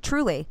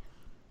 Truly.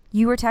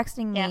 You were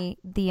texting me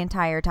the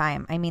entire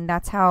time. I mean,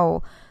 that's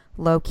how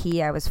low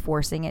key I was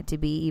forcing it to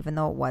be, even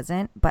though it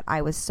wasn't. But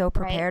I was so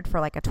prepared for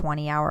like a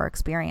 20-hour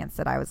experience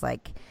that I was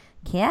like,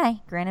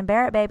 okay, grin and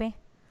bear it, baby.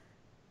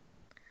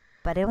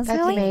 But it was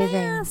really amazing.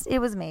 fast. It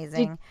was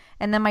amazing.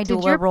 And then my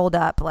doula rolled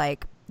up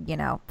like,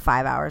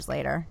 5 hours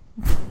later.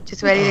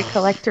 Just ready to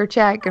collect her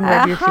check and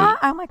rub your feet.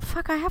 I'm like,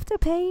 fuck, I have to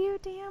pay you.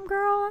 Damn,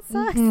 girl. That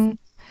sucks.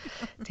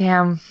 Mm-hmm.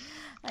 Damn.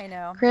 I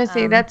know.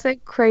 Chrissy, that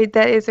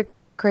is a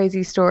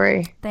crazy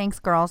story. Thanks,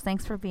 girls.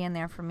 Thanks for being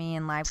there for me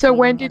and live so tweeting,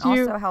 when did and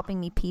you also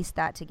helping me piece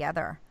that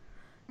together,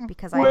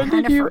 because I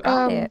kind of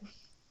forgot it.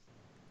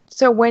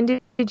 So when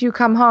did you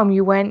come home?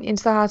 You went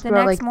into the hospital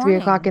at like 3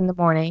 o'clock in the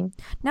morning.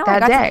 No,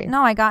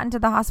 I got into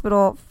the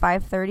hospital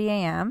 5:30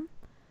 a.m.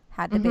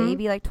 Had the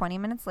baby like 20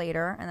 minutes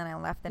later, and then I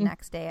left the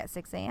next day at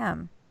 6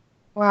 a.m.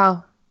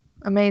 Wow,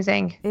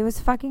 amazing! It was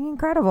fucking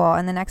incredible.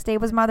 And the next day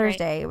was Mother's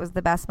Day. It was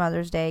the best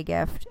Mother's Day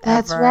gift.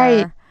 That's ever.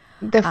 right.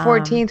 The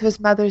 14th was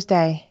Mother's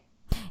Day.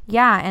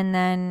 Yeah, and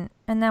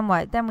then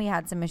what? Then we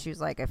had some issues.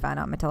 Like I found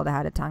out Matilda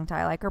had a tongue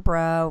tie like her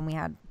bro, and we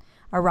had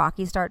a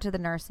rocky start to the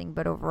nursing.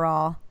 But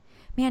overall,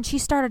 man, she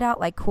started out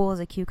like cool as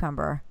a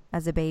cucumber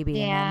as a baby.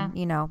 Yeah.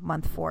 And then,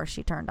 month 4,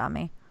 she turned on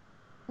me.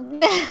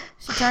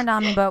 She turned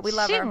on me, but we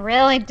love her. She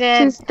really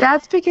did.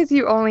 That's because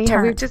you only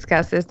have, we've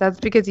discussed this, that's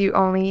because you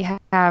only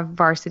have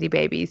varsity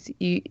babies.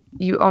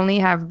 You only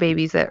have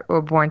babies that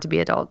were born to be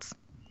adults.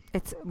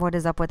 What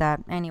is up with that?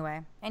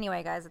 Anyway,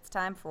 guys, it's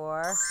time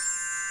for...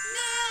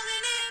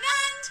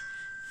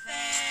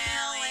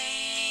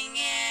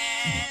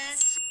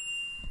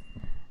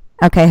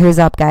 Okay, who's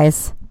up,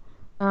 guys?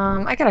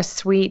 I got a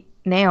sweet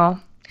nail.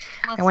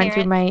 I went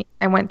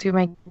through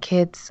my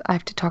kids. I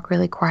have to talk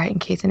really quiet in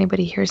case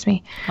anybody hears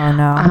me. Oh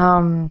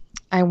no.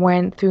 I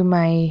went through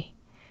my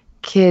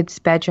kids'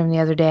 bedroom the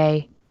other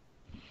day.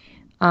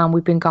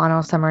 We've been gone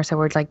all summer, so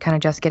we're like kind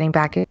of just getting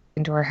back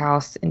into our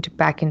house,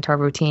 back into our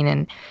routine,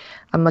 and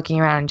I'm looking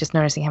around and just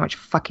noticing how much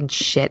fucking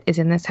shit is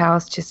in this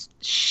house. Just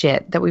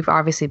shit that we've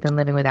obviously been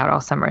living without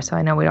all summer, so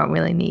I know we don't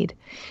really need.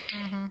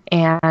 Mm-hmm.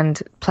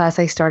 And plus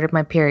I started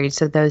my period,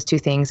 so those two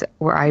things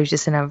where I was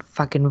just in a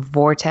fucking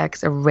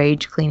vortex, a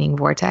rage cleaning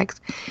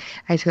vortex.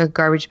 I took a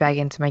garbage bag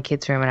into my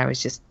kids' room and I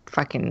was just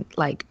fucking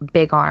like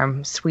big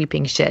arm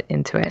sweeping shit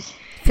into it.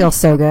 Feels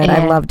so good.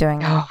 I love doing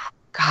that. Oh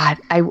God,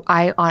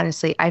 I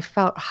honestly, I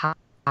felt high.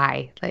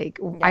 Like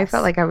I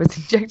felt like I was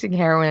injecting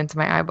heroin into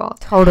my eyeballs.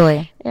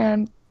 Totally.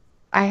 And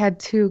I had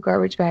 2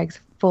 garbage bags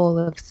full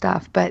of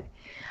stuff, but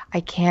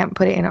I can't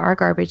put it in our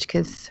garbage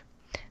because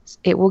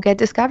it will get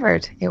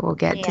discovered. It will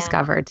get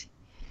discovered.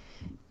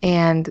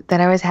 And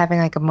then I was having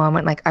like a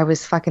moment, like I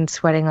was fucking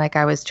sweating, like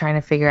I was trying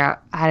to figure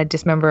out how to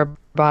dismember a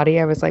body.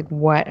 I was like,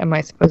 what am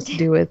I supposed to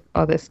do with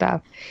all this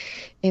stuff?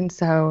 And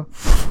so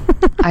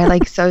I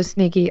like so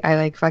sneaky, I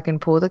like fucking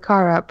pull the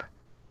car up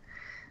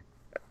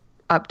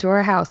up to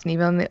our house, and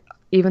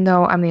even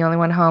though I'm the only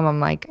one home, I'm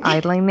like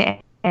idling the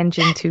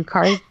engine 2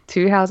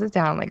 houses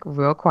down, like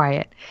real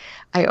quiet.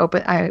 I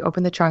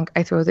open the trunk,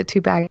 I throw the 2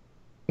 bags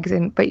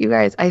in. But you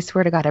guys, I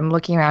swear to God, I'm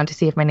looking around to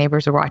see if my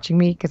neighbors are watching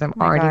me because I'm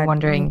already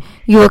wondering.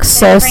 You look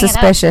so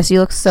suspicious. You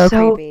look so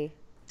creepy.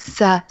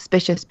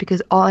 Suspicious,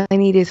 because all I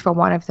need is for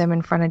one of them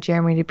in front of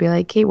Jeremy to be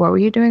like, "Kate, what were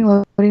you doing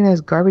loading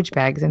those garbage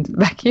bags into the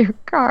back of your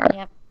car?"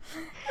 Yep.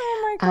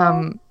 Oh my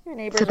God. Your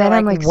neighbors so then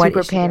I'm like what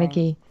super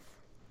panicky.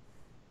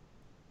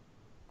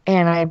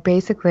 And I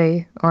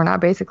basically, or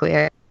not basically,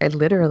 I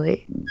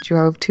literally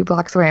drove 2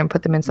 blocks away and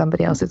put them in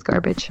somebody else's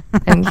garbage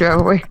and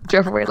drove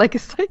away like a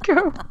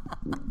psycho.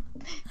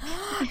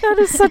 That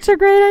is such a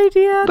great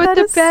idea. But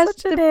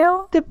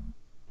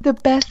the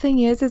best thing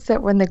is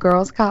that when the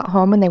girls got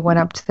home and they went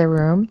up to their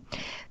room,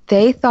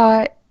 they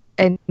thought,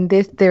 and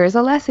there is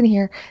a lesson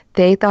here,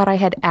 they thought I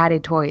had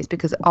added toys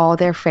because all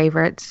their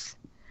favorites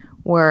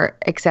were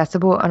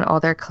accessible and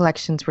all their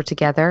collections were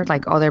together.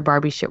 Like all their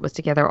Barbie shit was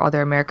together, all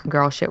their American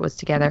Girl shit was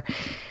together.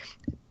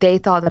 They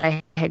thought that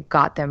I had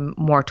got them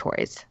more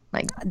toys.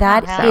 Like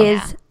that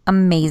is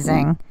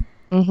amazing.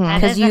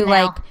 Because you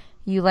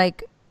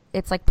like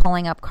it's like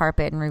pulling up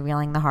carpet and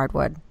revealing the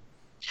hardwood.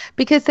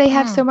 Because they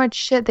have so much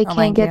shit they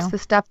can't get to the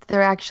stuff that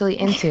they're actually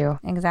into.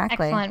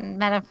 Exactly. Excellent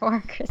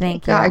metaphor, Chrissy.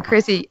 Thank you. God,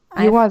 Chrissy,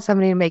 you want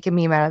somebody to make a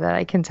meme out of that,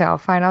 I can tell.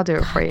 Fine, I'll do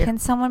it for you. Can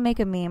someone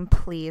make a meme,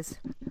 please?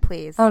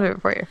 Please. I'll do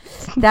it for you.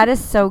 That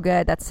is so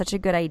good. That's such a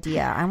good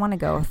idea. I want to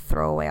go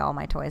throw away all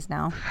my toys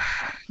now.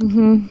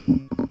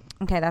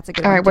 Okay, that's a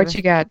good all one. right, what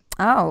you got?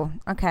 Oh,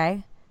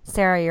 okay.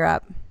 Sarah, you're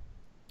up.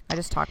 I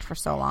just talked for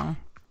so long.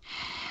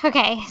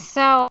 Okay,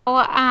 so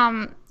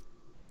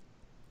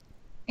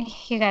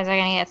you guys are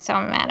gonna get so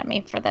mad at me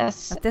for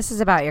this. If this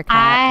is about your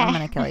cat, I'm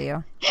gonna kill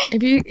you.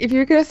 If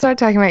you're gonna start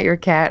talking about your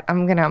cat,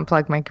 I'm gonna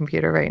unplug my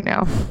computer right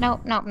now.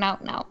 No.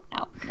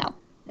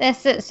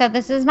 This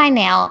is my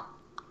nail.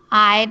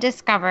 I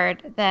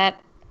discovered that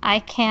I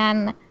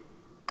can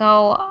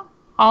go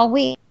all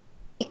week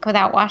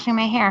without washing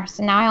my hair.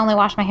 So now I only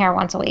wash my hair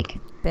once a week.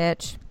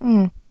 Bitch.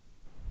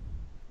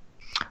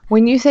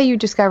 When you say you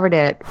discovered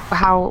it,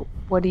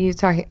 what are you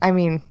talking? I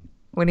mean,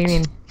 what do you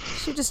mean?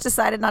 She just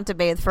decided not to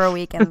bathe for a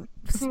week and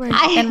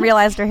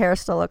realized her hair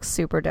still looks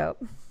super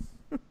dope.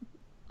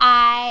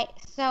 I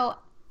saw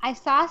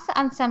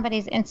on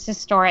somebody's Insta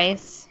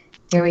stories.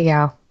 Here we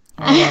go.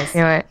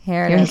 Here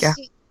it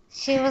is.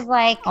 She was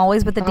like,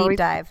 always with the deep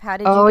dive. How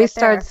did you always get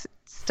there?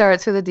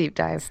 starts with a deep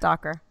dive.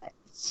 Stalker.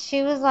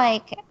 She was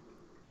like,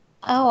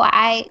 "Oh,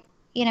 I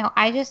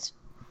just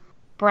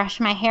brush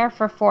my hair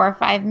for 4 or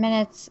 5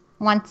 minutes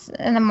once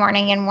in the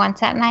morning and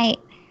once at night."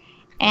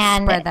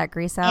 And spread that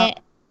grease out.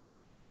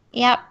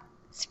 Yep.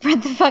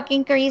 Spread the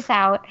fucking grease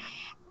out.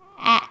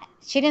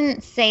 She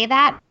didn't say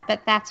that,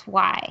 but that's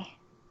why.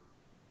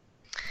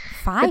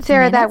 5 But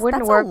Sarah, minutes? that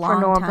wouldn't That's a work for a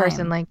long normal time.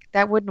 person. Like,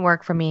 that wouldn't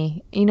work for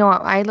me. You know,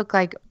 I look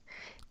like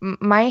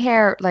my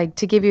hair, like,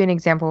 to give you an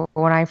example,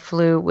 when I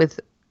flew with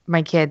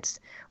my kids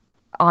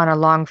on a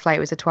long flight, it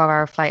was a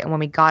 12-hour flight, and when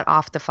we got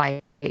off the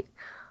flight,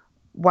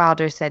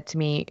 Wilder said to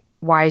me,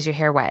 "Why is your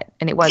hair wet?"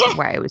 And it wasn't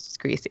wet, it was just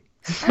greasy.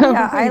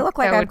 Yeah, I look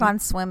like I've gone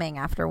swimming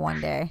after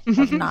one day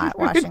of not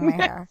washing my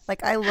hair.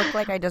 Like, I look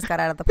like I just got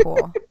out of the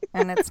pool,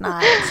 and it's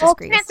not. It's just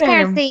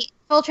grease.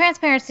 Full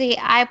transparency,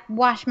 I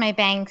wash my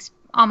bangs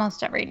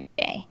almost every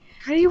day.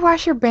 How do you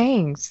wash your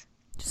bangs?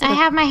 I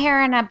have my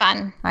hair in a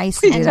bun. I used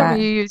to do Tell that.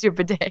 me you use your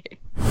bidet.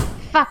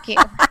 Fuck you.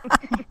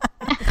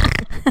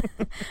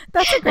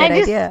 That's a great I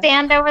just idea.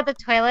 stand over the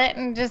toilet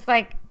and just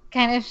like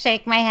kind of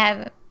shake my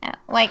head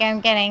like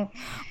I'm getting.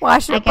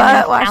 Wash your I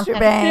can butt, wash your pronounce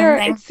bangs.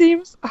 Sarah, it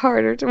seems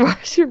harder to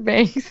wash your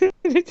bangs than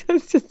it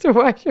does just to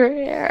wash your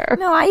hair.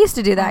 No, I used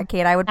to do that,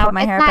 Kate. I would No, put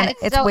my it's hair not. up, and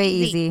It's it's so way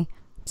easy. easy.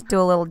 Just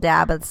do a little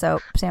dab of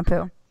soap,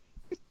 shampoo.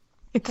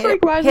 It's Hit like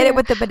it- washing hit it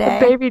with the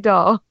bidet. a baby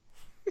doll.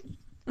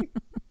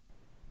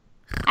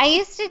 I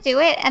used to do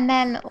it, and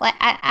then like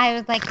I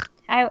was like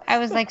I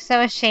was like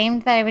so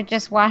ashamed that I would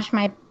just wash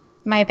my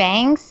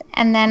bangs,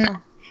 and then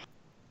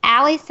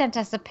Allie sent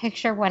us a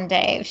picture one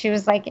day. She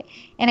was like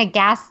in a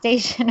gas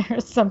station or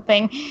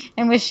something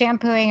and was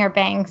shampooing her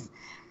bangs.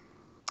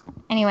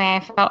 Anyway, I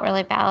felt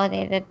really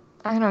validated.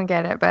 I don't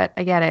get it, but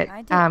I get it.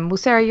 I do. Well,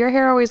 Sarah, your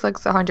hair always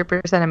looks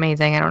 100%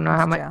 amazing. I don't know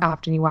how Thanks, Joe.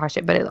 often you wash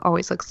it, but it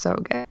always looks so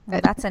good.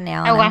 Well, that's a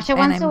nail. I and wash it and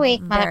once a I'm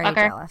week, very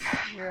motherfucker. jealous.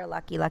 You're a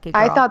lucky girl.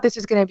 I thought this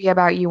was going to be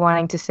about you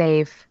wanting to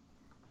save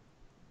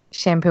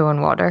shampoo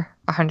and water,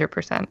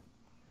 100%.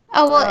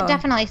 Oh well, Oh. it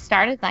definitely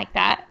started like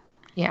that.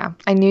 Yeah,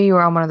 I knew you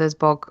were on one of those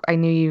bulk. I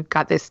knew you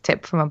got this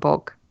tip from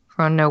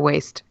a No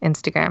Waste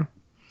Instagram.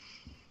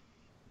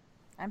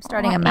 I'm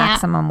starting Oh, a yeah.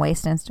 maximum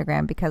waste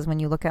Instagram because when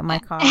you look at my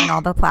car and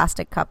all the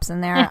plastic cups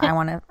in there,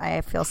 I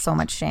feel so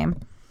much shame.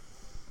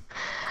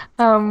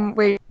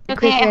 Wait. Okay,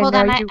 Chrissy, hold know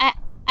on. you- I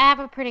have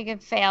a pretty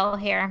good fail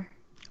here.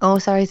 Oh,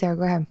 sorry, Sarah.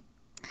 Go ahead.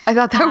 I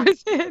thought that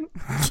was it.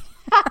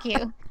 Fuck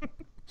you.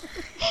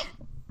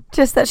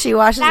 Just that she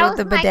washes That with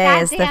the was my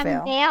bidet is the goddamn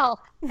fail. nail.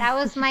 That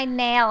was my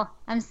nail.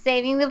 I'm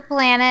saving the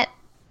planet.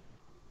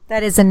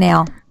 That is a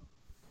nail.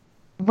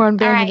 One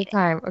bang All at a right.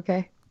 time.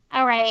 Okay.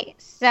 All right.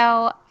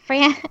 So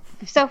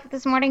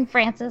this morning,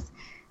 Frances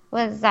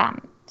was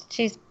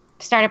she's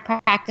started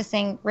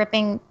practicing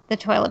ripping the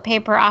toilet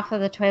paper off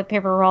of the toilet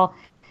paper roll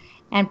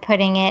and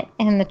putting it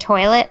in the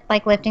toilet,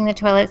 like lifting the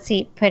toilet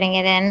seat, putting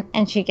it in,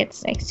 and she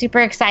gets like super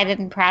excited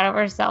and proud of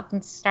herself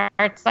and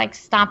starts like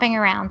stomping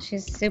around.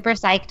 She's super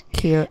psyched.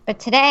 Cute. But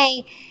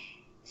today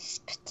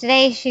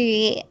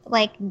she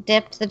like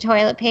dipped the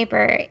toilet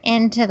paper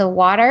into the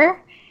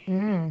water.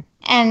 And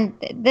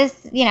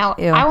this, Ew.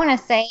 I want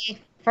to say,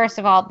 first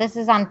of all, this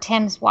is on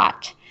Tim's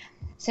watch.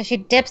 So she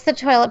dips the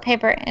toilet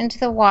paper into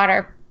the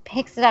water,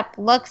 picks it up,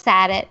 looks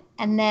at it,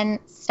 and then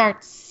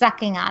starts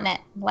sucking on it.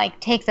 Like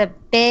takes a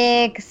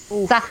big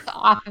suck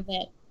off of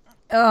it.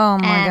 Oh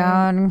my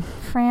God.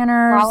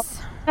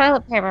 Franners.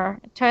 Toilet paper.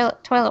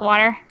 Toilet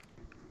water.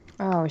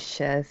 Oh,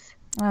 shiz.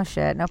 Oh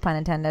shit. No pun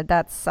intended.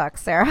 That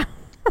sucks, Sarah.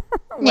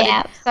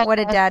 What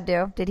did Dad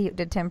do?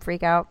 Did Tim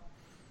freak out?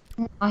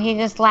 Well, he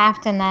just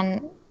laughed, and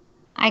then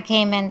I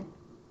came in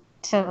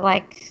to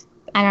like,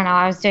 I don't know,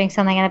 I was doing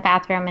something in the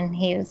bathroom, and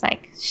he was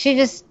like, she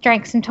just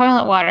drank some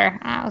toilet water.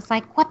 And I was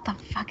like, what the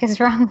fuck is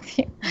wrong with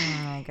you?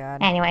 Oh my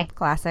God. Anyway.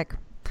 Classic.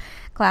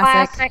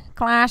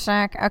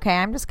 Okay,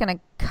 I'm just going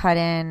to cut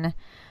in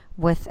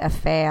with a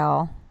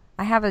fail.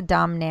 I have a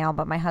dumb nail,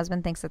 but my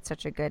husband thinks it's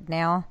such a good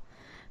nail.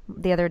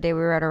 The other day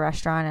we were at a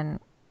restaurant,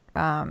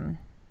 and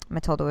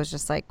Matilda was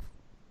just like,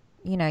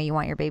 you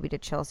want your baby to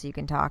chill so you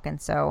can talk.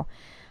 And so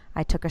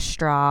I took a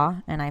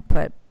straw and I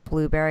put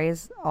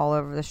blueberries all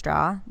over the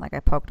straw. Like I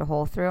poked a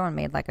hole through and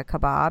made like a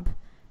kebab,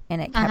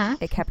 and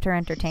it kept her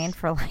entertained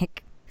for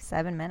like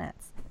 7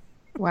 minutes.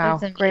 Wow,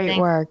 great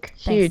work.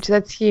 Thanks. Huge.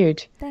 That's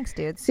huge. Thanks,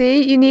 dude.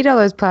 See, you need all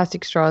those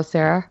plastic straws,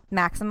 Sarah.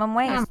 Maximum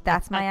Waste.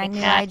 That's my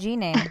new IG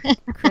name.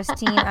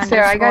 Christine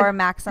Sarah,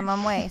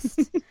 Maximum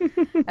Waste.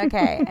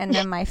 Okay, and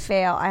then my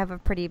fail. I have a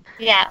pretty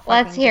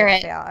let's hear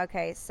it. Fail.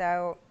 Okay,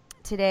 so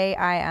today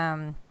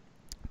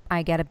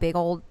I get a big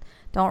old,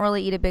 don't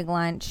really eat a big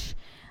lunch,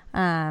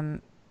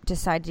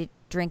 decide to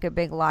drink a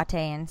big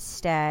latte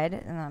instead,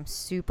 and I'm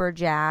super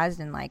jazzed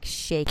and like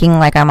shaking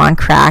like I'm on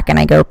crack, and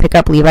I go pick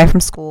up Levi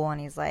from school, and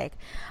he's like,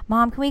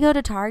 Mom, can we go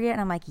to Target? And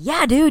I'm like,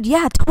 yeah, dude,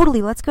 yeah,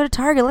 totally, let's go to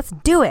Target, let's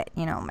do it.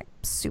 I'm like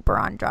super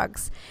on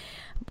drugs,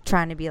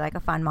 trying to be like a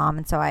fun mom.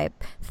 And so I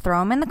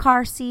throw him in the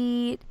car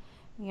seat,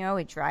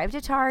 we drive to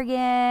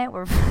Target,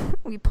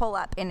 we pull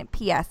up, and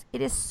P.S.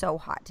 it is so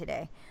hot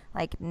today,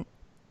 like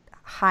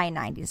high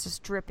 90s,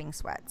 just dripping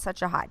sweat,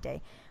 such a hot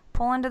day.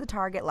 Pull into the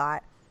Target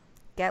lot,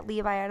 get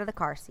Levi out of the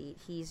car seat.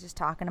 He's just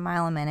talking a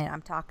mile a minute.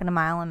 I'm talking a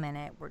mile a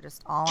minute. We're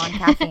just all on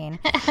caffeine.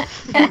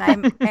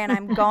 and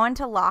I'm going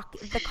to lock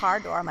the car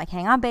door. I'm like,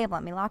 hang on, babe,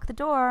 let me lock the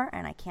door.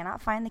 And I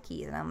cannot find the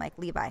keys. And I'm like,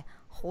 Levi,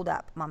 hold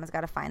up. Mama's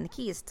got to find the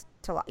keys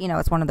to lock.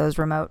 It's one of those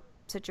remote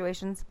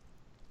situations.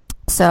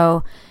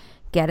 So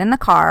get in the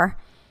car,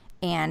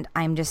 and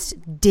I'm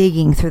just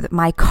digging through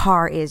my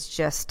car is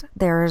just,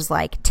 there's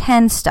like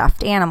 10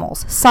 stuffed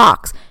animals,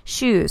 socks,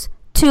 shoes,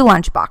 2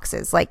 lunch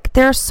boxes. Like,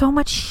 there's so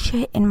much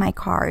shit in my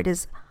car. It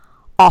is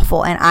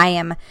awful. And I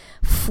am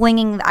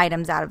flinging the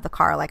items out of the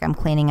car like I'm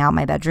cleaning out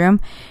my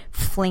bedroom.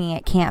 Flinging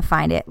it, can't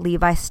find it.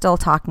 Levi's still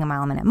talking a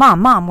mile a minute.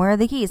 Mom, where are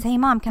the keys? Hey,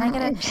 Mom, can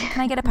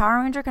I get a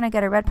Power Ranger? Can I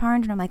get a red Power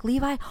Ranger? And I'm like,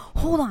 Levi,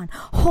 hold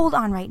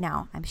on right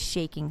now. I'm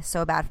shaking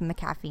so bad from the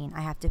caffeine.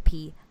 I have to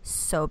pee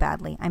so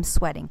badly. I'm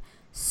sweating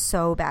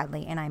so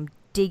badly, and I'm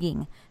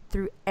digging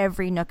through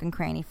every nook and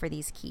cranny for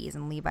these keys,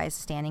 and Levi's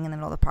standing in the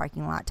middle of the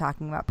parking lot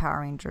talking about Power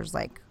Rangers,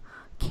 like,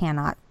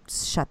 cannot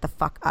shut the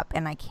fuck up,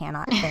 and I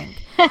cannot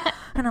think.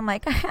 And I'm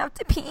like, I have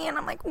to pee, and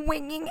I'm like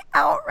wigging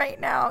out right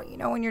now,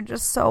 when you're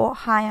just so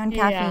high on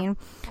caffeine.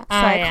 So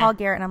I call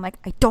Garrett, and I'm like,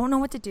 I don't know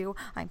what to do.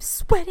 I'm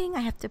sweating. I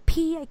have to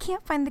pee. I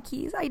can't find the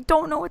keys. I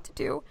don't know what to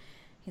do.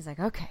 He's like,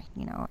 okay,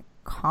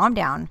 calm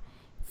down.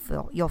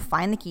 You'll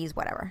find the keys,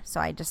 whatever. So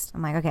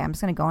I'm like, okay, I'm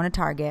just going to go into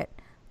Target,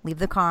 leave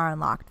the car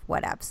unlocked,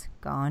 whatevs.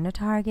 Go into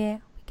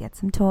Target, we get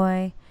some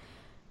toy,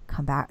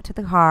 come back to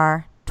the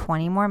car,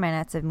 20 more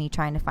minutes of me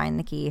trying to find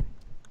the key.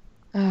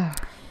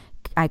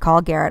 I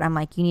call Garrett. I'm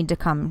like, you need to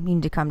come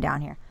down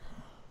here.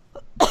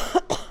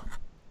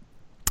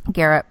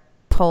 Garrett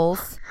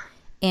pulls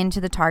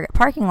into the Target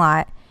parking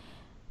lot,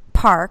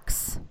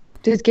 parks.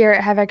 Does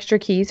Garrett have extra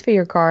keys for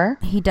your car?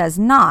 He does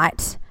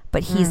not.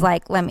 But he's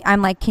like,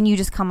 I'm like, can you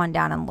just come on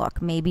down and look?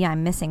 Maybe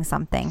I'm missing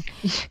something.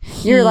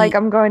 You're like,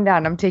 I'm going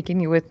down. I'm taking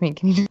you with me.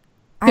 Can you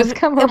just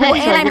come over?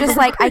 And I'm just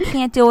like, I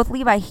can't deal with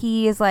Levi.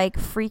 He is like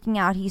freaking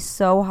out. He's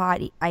so hot.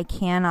 I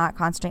cannot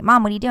concentrate.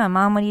 Mom, what are you doing?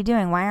 Mom, what are you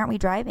doing? Why aren't we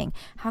driving?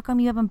 How come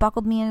you haven't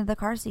buckled me into the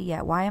car seat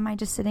yet? Why am I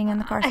just sitting in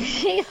the car seat?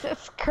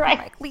 Jesus Christ.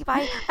 I'm like,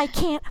 Levi, I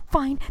can't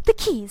find the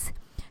keys.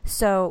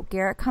 So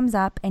Garrett comes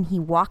up, and he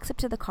walks up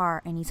to the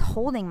car, and he's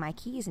holding my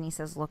keys, and he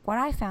says, look what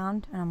I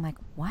found. And I'm like,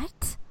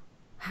 what?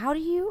 How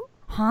do you,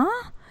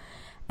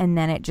 And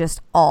then it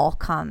just all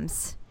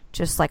comes,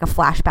 just like a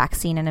flashback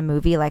scene in a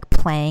movie, like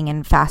playing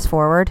and fast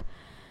forward.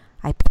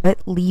 I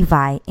put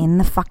Levi in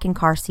the fucking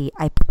car seat.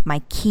 I put my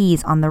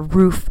keys on the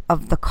roof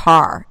of the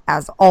car,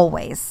 as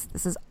always.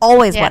 This is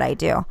always what I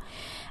do.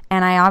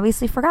 And I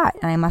obviously forgot,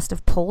 and I must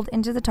have pulled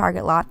into the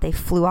Target lot. They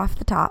flew off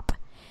the top,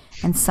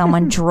 and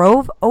someone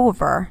drove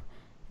over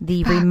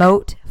the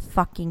remote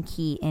fucking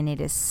key, and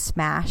it is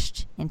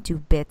smashed into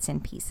bits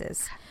and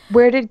pieces.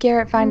 Where did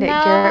Garrett find it?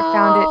 Garrett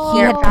found it.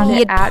 Garrett found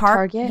it at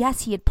Target?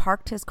 Yes, he had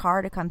parked his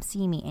car to come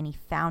see me, and he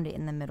found it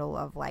in the middle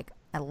of like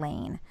a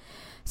lane.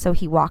 So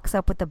he walks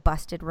up with the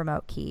busted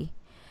remote key.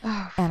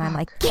 And I'm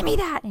like, give me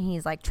that. And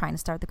he's like trying to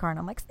start the car. And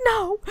I'm like,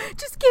 no,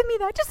 just give me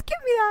that. Just give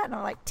me that. And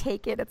I'm like,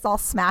 take it. It's all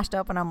smashed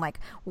up. And I'm like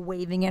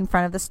waving in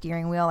front of the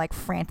steering wheel, like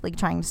frantically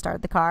trying to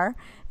start the car.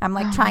 I'm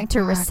like trying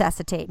to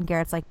resuscitate. And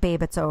Garrett's like,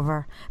 babe, it's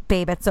over.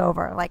 Babe, it's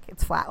over. Like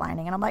it's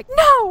flatlining. And I'm like,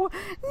 no,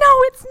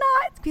 it's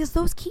not. Because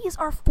those keys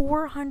are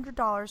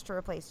 $400 to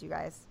replace, you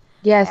guys.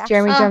 Yes,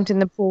 Jeremy jumped in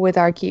the pool with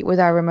our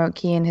remote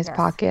key in his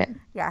pocket.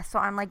 Yeah, so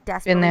I'm like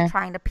desperately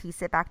trying to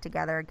piece it back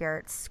together.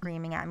 Garrett's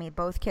screaming at me.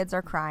 Both kids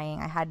are crying.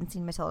 I hadn't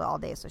seen Matilda all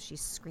day, so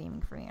she's screaming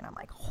for me, and I'm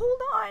like,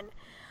 hold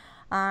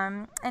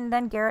on. And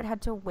then Garrett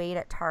had to wait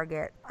at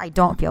Target. I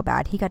don't feel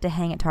bad. He got to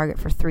hang at Target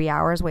for 3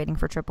 hours waiting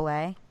for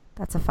AAA.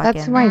 That's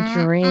my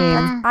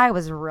dream. I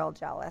was real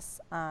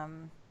jealous.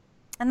 And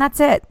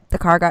that's it. The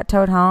car got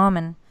towed home,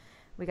 and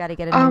we got to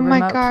get a new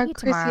remote key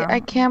Chrissy, tomorrow.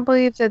 I can't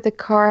believe that the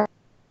car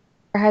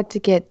had to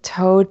get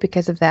towed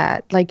because of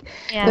that. Like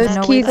those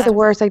keys are the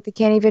worst. Like they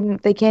can't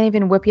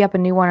even whip you up a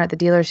new one at the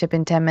dealership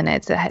in 10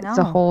 minutes. It's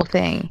a whole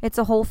thing. It's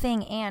a whole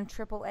thing, and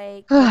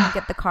AAA couldn't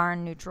get the car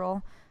in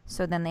neutral,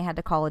 so then they had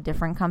to call a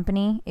different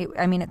company.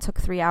 It took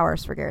 3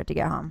 hours for Garrett to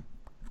get home.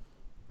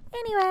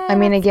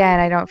 Anyway,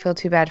 again, I don't feel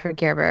too bad for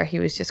Garrett. He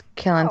was just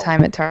killing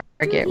time at Target,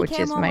 dude, which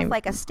is my with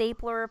like a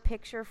stapler,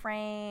 picture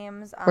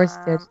frames,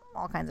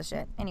 all kinds of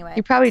shit. Anyway,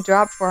 you probably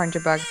dropped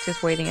 $400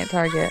 just waiting at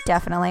Target.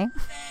 Definitely.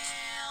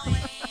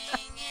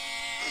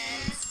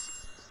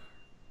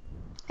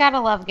 Gotta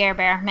love Gare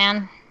Bear,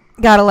 man.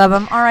 Gotta love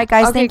him. All right,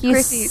 guys, thank you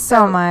Chrissy,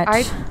 so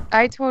much.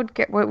 I told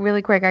Jeremy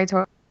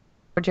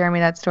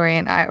that story,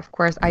 and I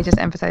just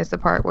emphasized the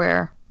part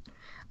where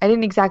I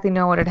didn't exactly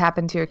know what had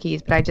happened to your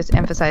keys, but I just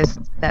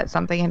emphasized that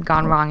something had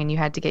gone wrong and you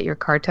had to get your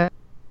car towed.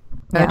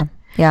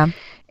 Yeah.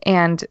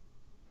 And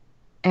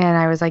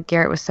I was like,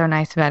 Garrett was so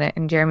nice about it,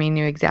 and Jeremy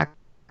knew exactly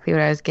what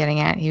I was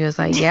getting at. He was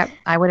like, yep,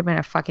 I would have been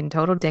a fucking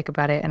total dick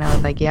about it. And I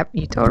was like, yep,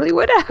 you totally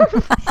would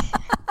have.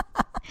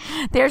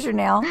 There's your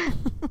nail.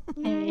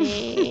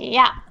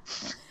 Yeah.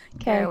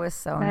 Okay. It was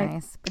so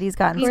nice. But he's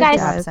gotten you some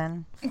guys, jobs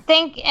in.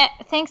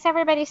 Thanks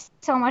everybody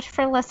so much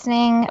for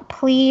listening.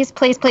 Please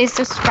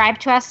subscribe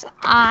to us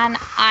on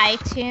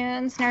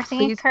iTunes,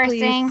 Nursing and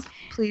Cursing.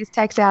 Please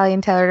text Allie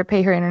and tell her to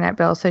pay her internet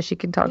bill so she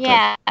can talk to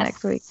us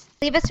next week.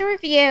 Leave us a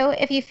review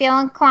if you feel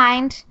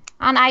inclined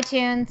on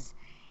iTunes.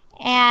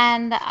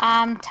 And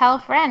tell a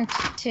friend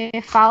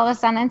to follow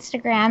us on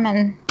Instagram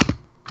and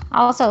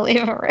also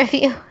leave a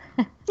review.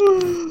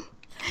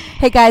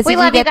 Hey guys, we if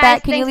love you get you guys.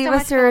 that, can you Thanks leave so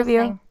us a review?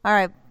 Listening. All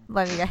right,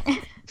 love you guys.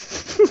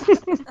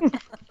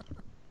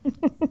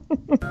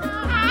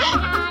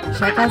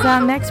 Check us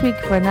out next week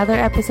for another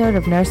episode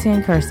of Nursing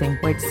and Cursing,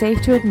 where it's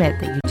safe to admit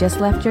that you just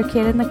left your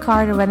kid in the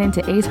car to run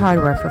into Ace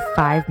Hardware for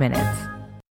 5 minutes.